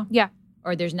of you. Yeah.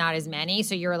 Or there's not as many.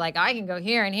 So you're like, I can go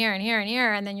here and here and here and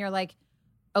here. And then you're like,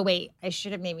 oh, wait, I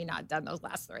should have maybe not done those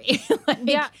last three.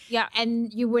 Yeah.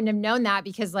 And you wouldn't have known that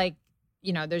because like,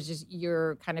 there's just,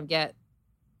 you're kind of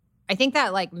I think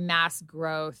that like mass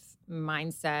growth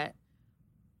mindset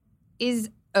is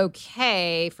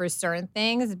okay for certain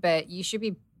things, but you should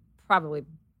be probably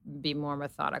be more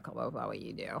methodical about what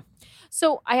you do.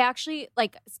 So I actually,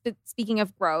 like, speaking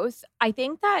of growth, I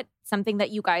think that something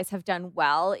that you guys have done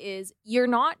well is you're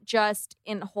not just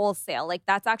in wholesale. Like,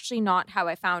 that's actually not how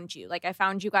I found you. Like, I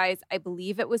found you guys, I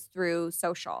believe it was through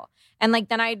social. And like,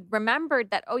 then I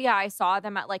remembered that, oh yeah, I saw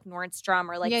them at like Nordstrom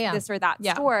or like this or that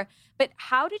store. But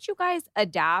how did you guys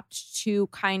adapt to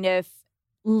kind of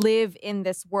live in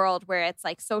this world where it's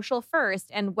like social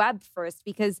first and web first?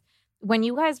 Because when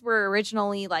you guys were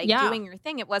originally like doing your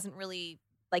thing, it wasn't really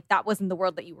like that wasn't the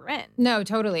world that you were in. No,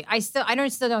 totally. I still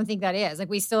don't think that is. Like,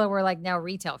 we still were like now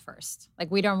retail first. Like,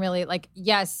 we don't really like,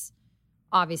 yes,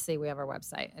 obviously we have our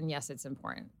website and yes, it's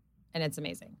important and it's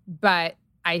amazing. But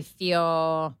I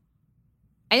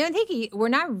don't think we're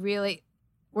not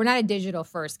a digital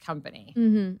first company.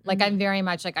 Like, I'm very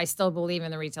much like, I still believe in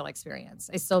the retail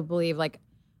experience. I still believe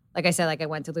like I said, like I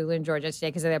went to Lulu in Georgia today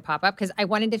because of their pop-up because I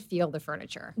wanted to feel the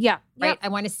furniture. Yeah. Right? I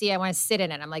want to sit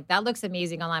in it. I'm like, that looks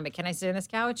amazing online, but can I sit on this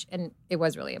couch? And it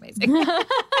was really amazing.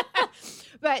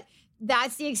 But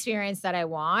that's the experience that I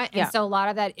want. And so a lot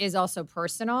of that is also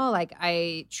personal. Like,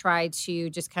 I try to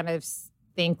just kind of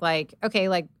think like, okay,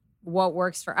 like what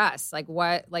works for us? Like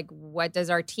what does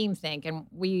our team think? And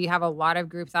we have a lot of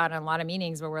group thought and a lot of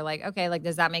meetings where we're like, okay, like,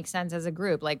 does that make sense as a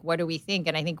group? Like, what do we think?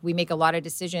 And I think we make a lot of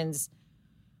decisions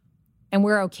and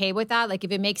we're okay with that. Like,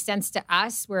 if it makes sense to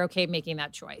us, we're okay making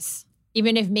that choice.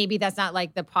 Even if maybe that's not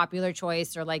like the popular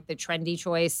choice or like the trendy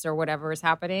choice or whatever is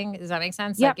happening. Does that make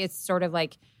sense? Like, it's sort of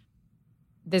like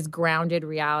this grounded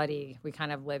reality we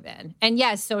kind of live in. And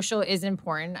yes, social is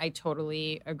important. I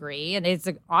totally agree. And it's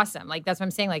awesome. Like, that's what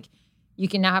I'm saying. Like, you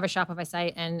can now have a Shopify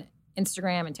site and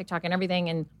Instagram and TikTok and everything,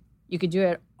 and you could do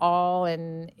it all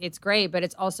and it's great, but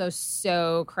it's also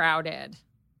so crowded.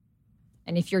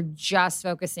 And if you're just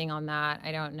focusing on that,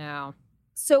 I don't know.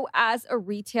 So as a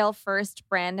retail first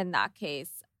brand in that case,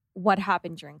 what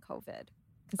happened during COVID?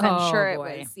 Because I'm sure it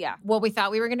was, Well, we thought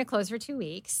we were going to close for 2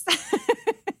 weeks.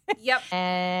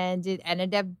 And it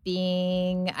ended up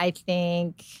being, I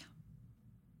think,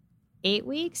 8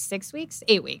 weeks, 6 weeks,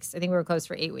 8 weeks. I think we were closed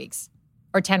for 8 weeks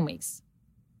or 10 weeks.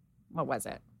 What was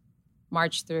it?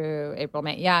 March through April,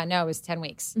 May. Yeah, no, it was 10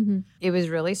 weeks. It was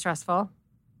really stressful.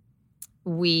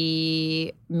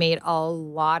 We made a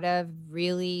lot of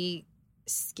really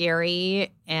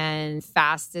scary and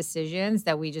fast decisions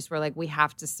that we just were like, we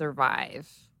have to survive.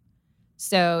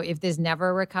 So if this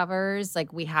never recovers,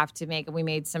 like, we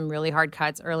made some really hard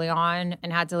cuts early on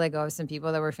and had to let go of some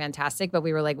people that were fantastic. But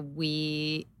we were like,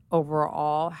 we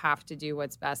overall have to do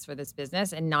what's best for this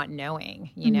business and not knowing,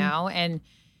 you know? And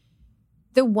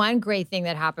the one great thing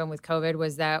that happened with COVID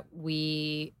was that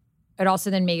it also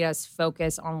then made us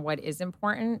focus on what is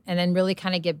important and then really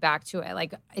kind of get back to it.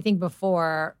 Like, I think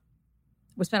before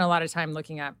we spent a lot of time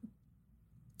looking at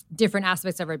different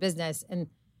aspects of our business.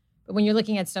 But when you're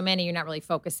looking at so many, you're not really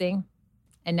focusing.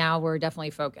 And now we're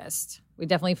definitely focused. We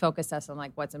definitely focus us on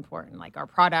like what's important, like our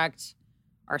product,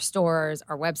 our stores,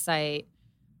 our website,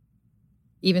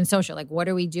 even social. Like, what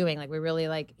are we doing? Like, we really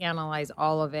like analyze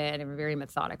all of it and we're very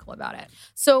methodical about it.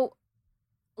 So,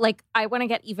 like, I want to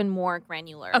get even more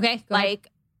granular. Okay. Like,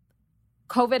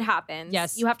 COVID happens.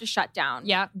 Yes. You have to shut down.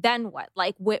 Yeah. Then what?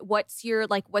 Like, what's your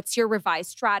revised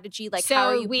strategy? Like, so how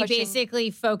are you we pushing?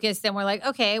 basically focused and we're like,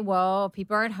 okay, well,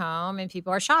 people are at home and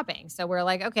people are shopping. So we're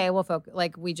like, okay, we'll focus.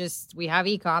 Like, we have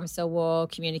e-com, so we'll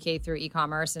communicate through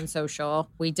e-commerce and social.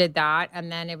 We did that.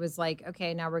 And then it was like,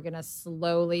 okay, now we're going to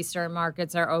slowly start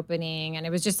markets are opening. And it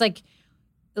was just like,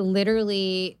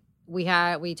 literally, we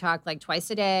talked like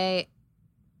twice a day,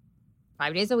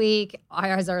 5 days a week,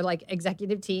 as our like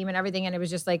executive team and everything. And it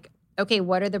was just like, okay,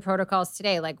 what are the protocols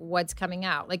today? Like, what's coming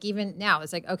out? Like, even now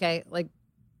it's like, okay, like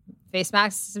face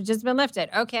masks have just been lifted.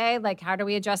 Okay. Like, how do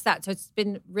we adjust that? So it's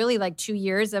been really like 2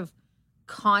 years of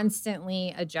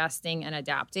constantly adjusting and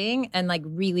adapting and like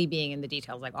really being in the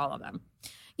details, like all of them.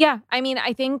 Yeah. I mean,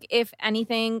 I think if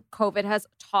anything, COVID has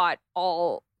taught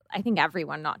I think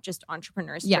everyone, not just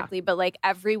entrepreneurs strictly, but like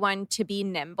everyone to be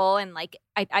nimble. And like,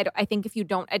 I think if you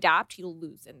don't adapt, you'll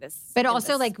lose in this. But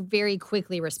also like very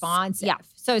quickly responsive. Yeah.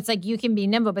 So it's like you can be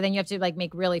nimble, but then you have to like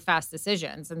make really fast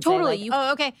decisions and say like,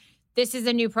 oh, okay, this is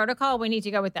a new protocol. We need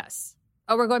to go with this.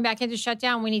 Oh, we're going back into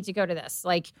shutdown. We need to go to this.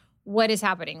 Like, what is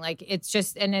happening? Like, it's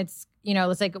just, and it's, you know,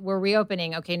 it's like we're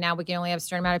reopening. Okay, now we can only have a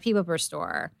certain amount of people per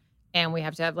store. And we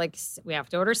have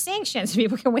to order sanctions so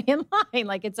people can wait in line.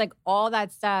 Like, it's like all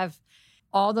that stuff,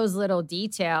 all those little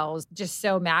details just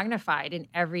so magnified in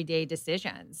everyday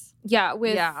decisions. Yeah.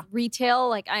 With retail,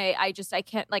 like I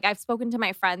can't, like, I've spoken to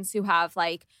my friends who have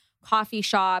like coffee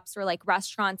shops or like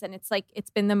restaurants, and it's like, it's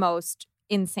been the most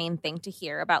insane thing to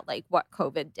hear about like what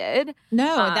COVID did.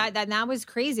 No, that was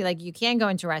crazy. Like you can go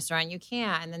into a restaurant, you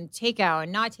can't, and then takeout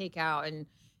and not takeout, and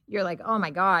you're like, oh my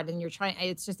God, and you're trying.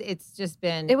 It's just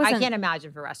been. I can't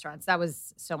imagine for restaurants. That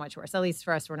was so much worse. At least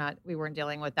for us, we weren't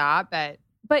dealing with that, but.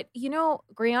 But, you know,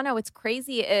 Gorjana, what's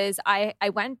crazy is I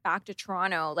went back to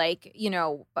Toronto, like, you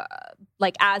know,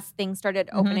 like as things started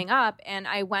opening up, and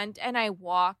I went and I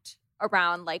walked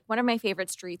around like one of my favorite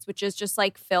streets, which is just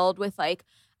like filled with like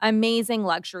amazing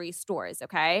luxury stores.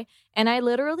 Okay. And I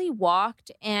literally walked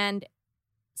and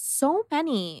so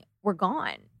many were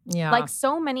gone. Yeah. Like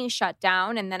so many shut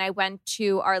down. And then I went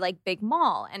to our like big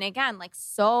mall. And again, like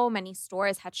so many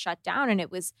stores had shut down, and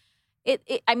it was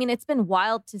I mean, it's been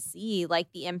wild to see like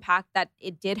the impact that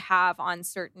it did have on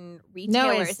certain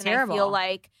retailers. No, it's terrible. I feel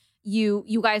like you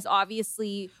guys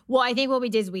obviously. Well, I think what we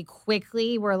did is we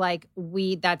quickly were like,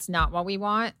 that's not what we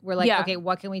want. We're like, okay,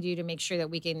 what can we do to make sure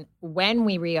that we can, when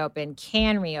we reopen,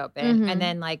 and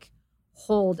then like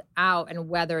hold out and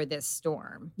weather this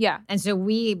storm. Yeah. And so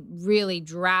we really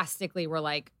drastically were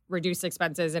like reduce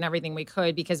expenses and everything we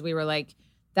could, because we were like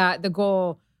that the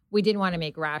goal. We didn't want to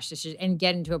make rash decisions and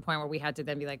get into a point where we had to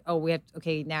then be like, oh,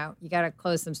 now you got to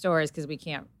close some stores because we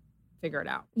can't figure it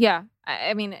out. Yeah.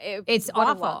 I mean, it's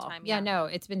awful. Yeah, no,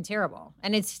 it's been terrible.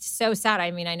 And it's so sad.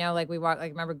 I mean, I know like we walked,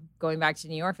 like, remember going back to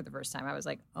New York for the first time. I was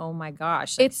like, oh my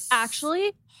gosh. It's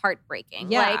actually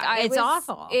heartbreaking. Yeah, like, it's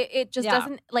awful. It just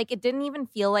doesn't, like, it didn't even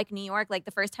feel like New York. Like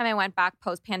the first time I went back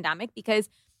post-pandemic, because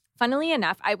funnily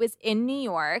enough, I was in New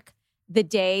York the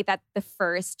day that the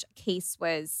first case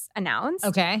was announced.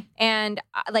 Okay. And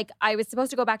like I was supposed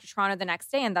to go back to Toronto the next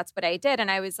day, and that's what I did.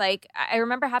 And I was like, I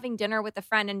remember having dinner with a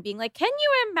friend and being like, can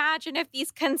you imagine if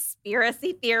these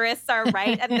conspiracy theorists are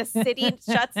right and the city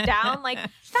shuts down? Like,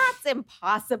 that's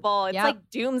impossible. It's like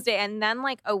doomsday. And then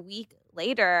like a week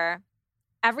later,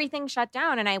 everything shut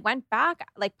down. And I went back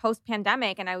like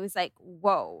post-pandemic, and I was like,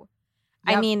 whoa.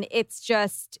 Yep. I mean, it's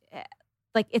just...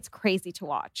 like, it's crazy to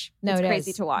watch. No, it's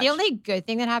crazy to watch. The only good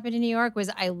thing that happened in New York was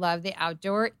I love the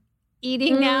outdoor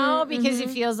eating now, because it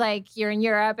feels like you're in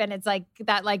Europe, and it's like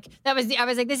that. Like I was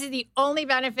like, this is the only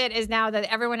benefit is now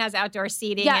that everyone has outdoor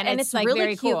seating, and it's like really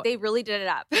very cute. Cool. They really did it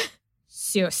up.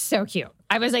 So cute.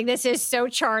 I was like, this is so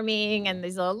charming, and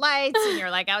these little lights, and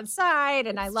you're like outside,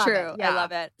 and I love it. Yeah. I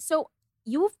love it. So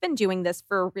you've been doing this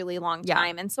for a really long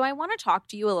time, and so I want to talk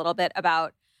to you a little bit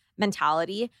about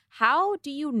mentality. How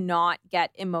do you not get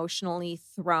emotionally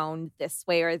thrown this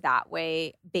way or that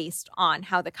way based on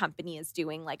how the company is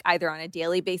doing, like either on a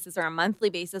daily basis or a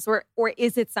monthly basis, or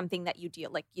is it something that you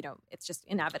deal, like, you know, it's just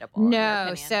inevitable?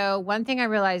 No. So one thing I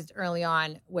realized early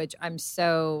on, which I'm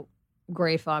so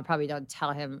grateful, I probably don't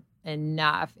tell him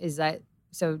enough, is that,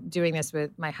 so doing this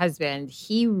with my husband,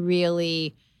 he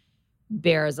really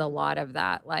bears a lot of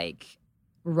that, like,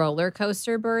 roller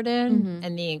coaster burden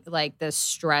and the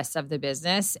stress of the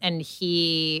business. And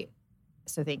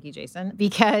so thank you, Jason,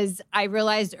 because I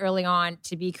realized early on,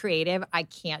 to be creative, I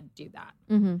can't do that.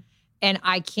 And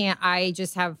I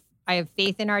have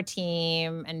faith in our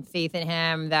team and faith in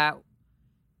him that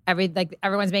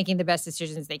everyone's making the best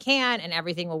decisions they can, and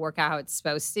everything will work out how it's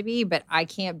supposed to be. But I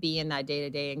can't be in that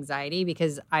day-to-day anxiety,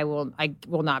 because I will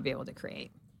not be able to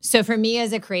create. So for me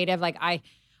as a creative, like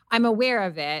I'm aware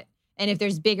of it. And if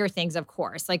there's bigger things, of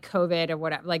course, like COVID or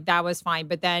whatever, like that was fine.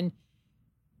 But then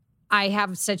I've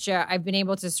been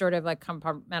able to sort of like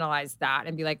compartmentalize that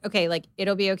and be like, okay, like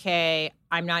it'll be okay.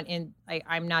 I'm not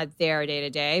there day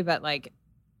to day, but like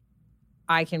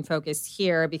I can focus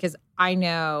here, because I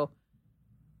know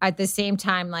at the same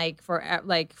time, like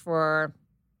for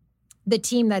the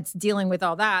team that's dealing with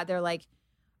all that, they're like,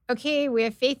 okay, we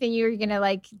have faith in you. You're going to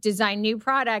like design new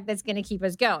product that's going to keep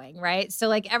us going. Right. So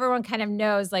like everyone kind of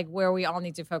knows like where we all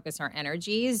need to focus our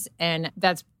energies. And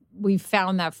we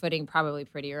found that footing probably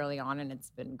pretty early on, and it's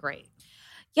been great.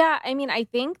 Yeah. I mean, I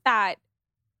think that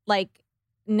like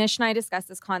Nish and I discuss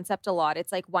this concept a lot.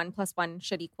 It's like 1 + 1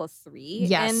 should equal 3.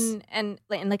 Yes. And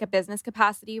in like a business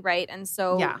capacity, right? And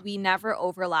so we never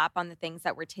overlap on the things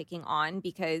that we're taking on,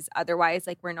 because otherwise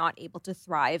like we're not able to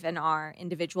thrive in our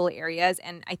individual areas.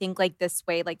 And I think like this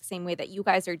way, like the same way that you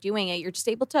guys are doing it, you're just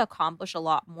able to accomplish a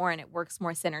lot more, and it works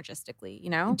more synergistically,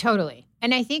 you know? Totally.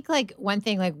 And I think like one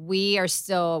thing, like we are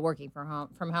still working from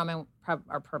home and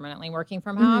are permanently working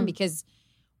from home, because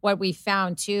what we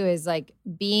found too is like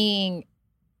being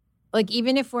like,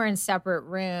 even if we're in separate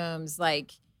rooms,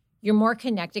 like you're more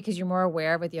connected because you're more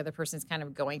aware of what the other person's kind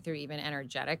of going through, even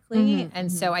energetically. And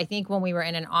so I think when we were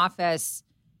in an office,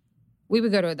 we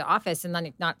would go to the office and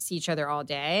then not see each other all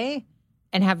day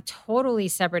and have totally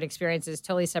separate experiences,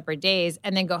 totally separate days,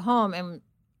 and then go home and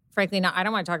frankly, I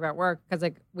don't want to talk about work because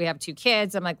like we have 2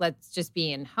 kids. I'm like, let's just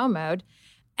be in home mode.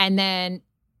 And then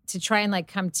to try and like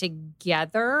come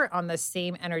together on the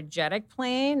same energetic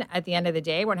plane at the end of the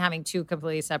day when having 2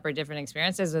 completely separate different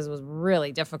experiences was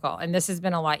really difficult. And this has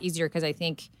been a lot easier because I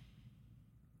think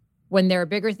when there are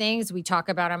bigger things, we talk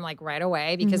about them like right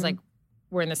away because like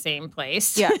we're in the same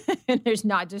place. Yeah. And there's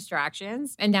not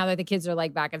distractions. And now that the kids are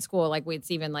like back in school, like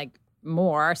it's even like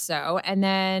more so. And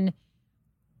then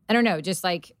I don't know, just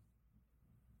like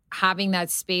having that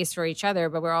space for each other,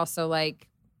 but we're also like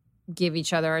give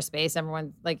each other our space.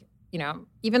 Everyone like, you know,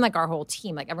 even like our whole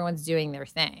team, like everyone's doing their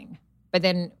thing. But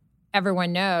then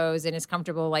everyone knows and is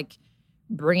comfortable like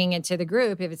bringing it to the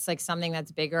group if it's like something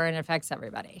that's bigger and affects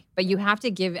everybody. But you have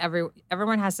to give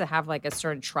everyone has to have like a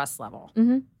certain trust level.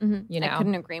 You know, I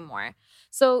couldn't agree more.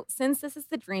 So since this is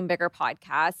the Dream Bigger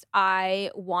podcast,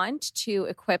 I want to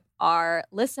equip our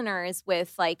listeners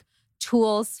with like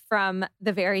tools from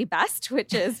the very best,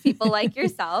 which is people like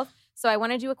yourself. So I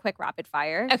want to do a quick rapid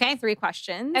fire. Okay. 3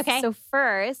 questions. Okay. So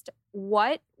first,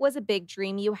 what was a big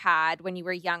dream you had when you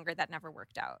were younger that never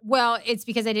worked out? Well, it's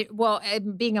because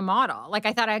being a model. Like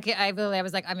I thought I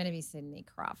was like, I'm going to be Cindy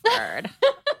Crawford.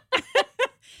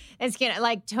 It's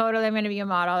like totally, I'm going to be a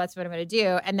model. That's what I'm going to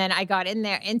do. And then I got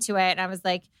into it and I was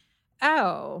like,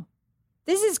 oh,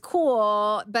 this is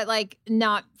cool, but like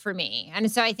not for me.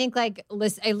 And so I think like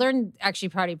I learned actually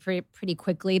probably pretty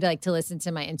quickly to listen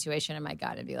to my intuition and my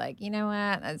gut and be like, you know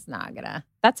what? That's not gonna.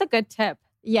 That's a good tip.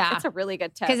 Yeah. That's a really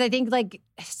good tip. Because I think like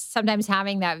sometimes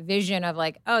having that vision of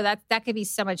like, oh, that could be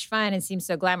so much fun and seems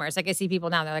so glamorous. Like I see people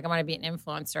now, they're like, I want to be an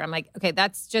influencer. I'm like, okay,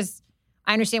 that's just,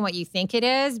 I understand what you think it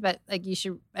is, but like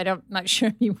I'm not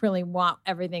sure you really want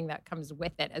everything that comes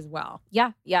with it as well.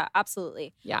 Yeah,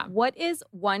 absolutely. Yeah. What is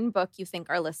one book you think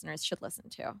our listeners should listen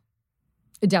to?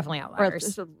 Definitely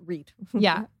Outliers. Or read.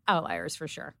 Yeah, Outliers for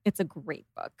sure. It's a great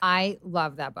book. I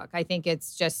love that book. I think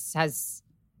it's just has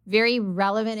very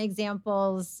relevant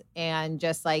examples and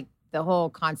just like the whole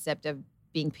concept of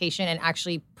being patient and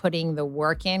actually putting the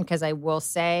work in. Because I will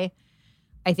say,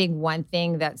 I think one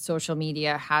thing that social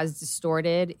media has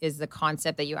distorted is the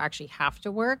concept that you actually have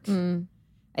to work.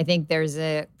 I think there's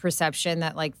a perception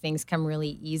that like things come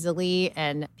really easily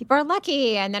and people are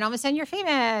lucky and then all of a sudden you're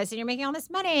famous and you're making all this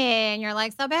money and you're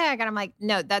like so big. And I'm like,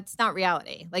 no, that's not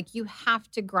reality. Like you have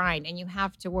to grind and you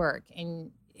have to work and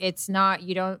it's not,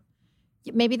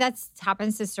 maybe that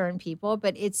happens to certain people,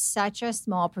 but it's such a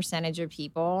small percentage of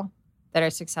people that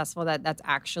are successful that's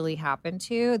actually happened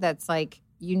to. That's like,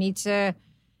 you need to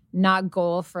not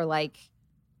goal for like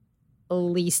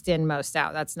least in, most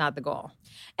out. That's not the goal.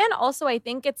 And also, I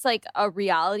think it's like a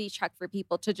reality check for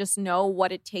people to just know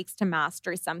what it takes to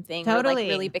master something or like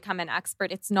really become an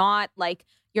expert. It's not like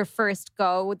your first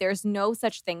go. There's no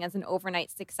such thing as an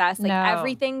overnight success. Like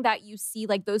everything that you see,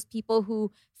 like those people who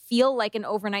feel like an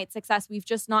overnight success, we've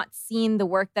just not seen the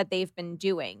work that they've been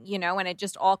doing, you know, and it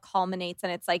just all culminates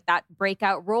and it's like that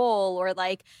breakout role or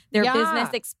like their business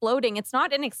exploding. It's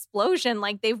not an explosion.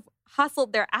 Like they've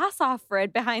hustled their ass off for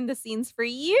it behind the scenes for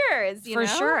years, you know? For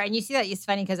sure. And you see that it's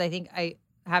funny because I think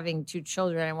having 2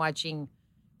 children and watching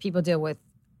people deal with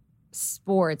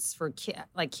sports for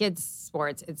kids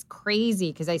sports, it's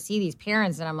crazy because I see these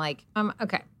parents and I'm like,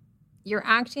 okay, your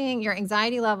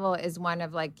anxiety level is one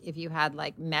of like, if you had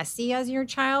like Messi as your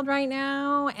child right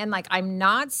now. And like, I'm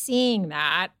not seeing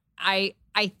that. I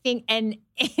think, and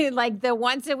like the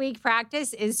once a week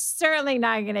practice is certainly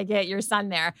not going to get your son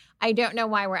there. I don't know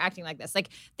why we're acting like this. Like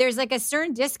there's like a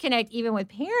certain disconnect even with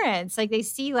parents. Like they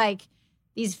see like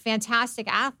these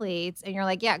fantastic athletes and you're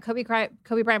like, yeah, Kobe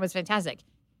Bryant was fantastic.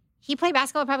 He played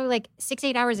basketball probably like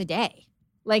 6-8 hours a day.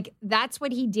 Like that's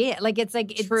what he did. Like it's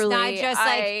like, it's truly, not just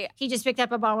like he just picked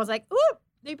up a ball and was like, ooh,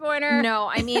 3-pointer. No,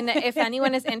 I mean, if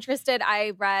anyone is interested,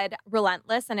 I read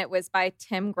Relentless and it was by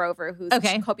Tim Grover, who's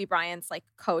Kobe Bryant's like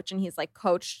coach. And he's like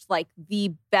coached like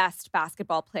the best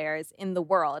basketball players in the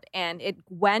world. And it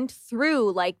went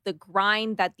through like the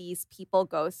grind that these people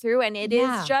go through. And it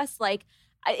is just like,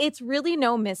 it's really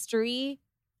no mystery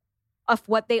of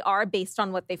what they are based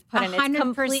on what they've put in. It's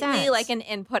completely like an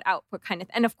input-output kind of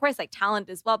thing. And of course, like talent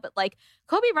as well. But like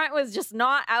Kobe Bryant was just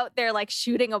not out there like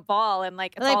shooting a ball and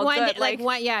like it's all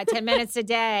good. 10 minutes a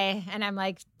day. And I'm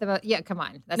like, come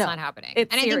on. That's not happening.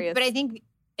 It's serious. I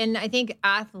think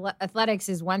athletics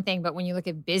is one thing, but when you look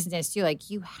at business too, like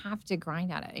you have to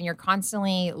grind at it and you're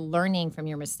constantly learning from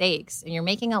your mistakes and you're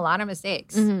making a lot of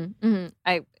mistakes.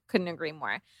 I couldn't agree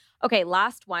more. Okay,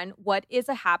 last one. What is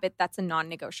a habit that's a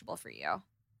non-negotiable for you?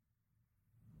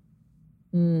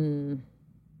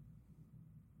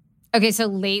 Okay, so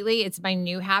lately it's my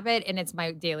new habit and it's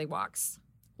my daily walks.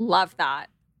 Love that.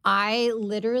 I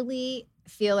literally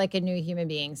feel like a new human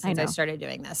being since I started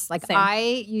doing this. Like Same. I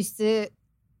used to,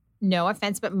 no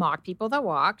offense, but mock people that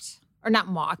walked. Or not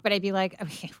mock, but I'd be like,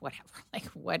 okay, whatever. Like,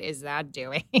 what is that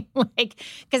doing? Like,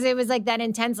 because it was like that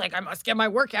intense, like, I must get my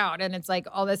workout. And it's like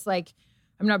all this, like,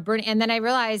 I'm not burning. And then I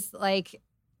realized, like,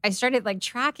 I started like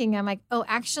tracking. I'm like, oh,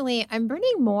 actually, I'm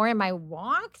burning more in my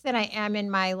walk than I am in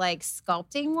my like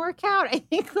sculpting workout. I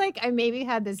think like I maybe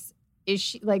had this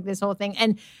issue, like this whole thing.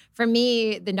 And for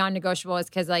me, the non-negotiable is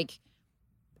because like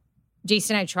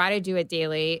Jason, I try to do it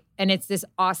daily. And it's this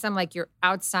awesome, like you're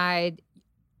outside,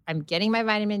 I'm getting my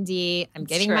vitamin D, I'm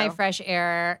getting my fresh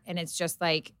air, and it's just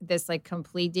like this like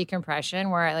complete decompression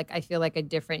where I feel like a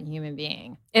different human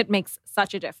being. It makes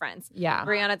such a difference. Yeah.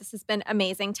 Gorjana, this has been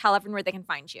amazing. Tell everyone where they can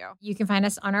find you. You can find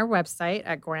us on our website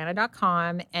at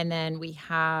gorjana.com, and then we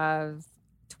have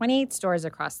 28 stores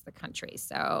across the country.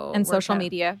 So and social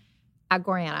media. At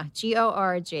Gorjana,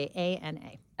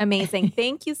 Gorjana. Amazing.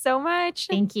 Thank you so much.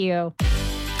 Thank you.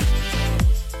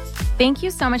 Thank you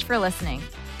so much for listening.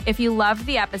 If you loved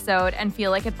the episode and feel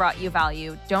like it brought you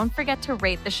value, don't forget to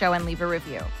rate the show and leave a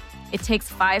review. It takes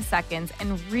 5 seconds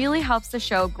and really helps the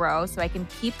show grow so I can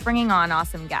keep bringing on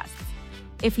awesome guests.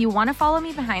 If you want to follow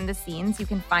me behind the scenes, you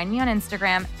can find me on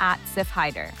Instagram at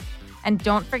SifHider. And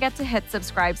don't forget to hit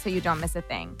subscribe so you don't miss a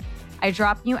thing. I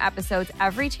drop new episodes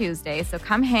every Tuesday, so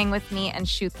come hang with me and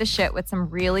shoot the shit with some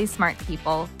really smart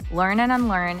people, learn and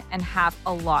unlearn, and have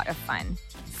a lot of fun.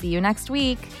 See you next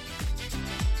week.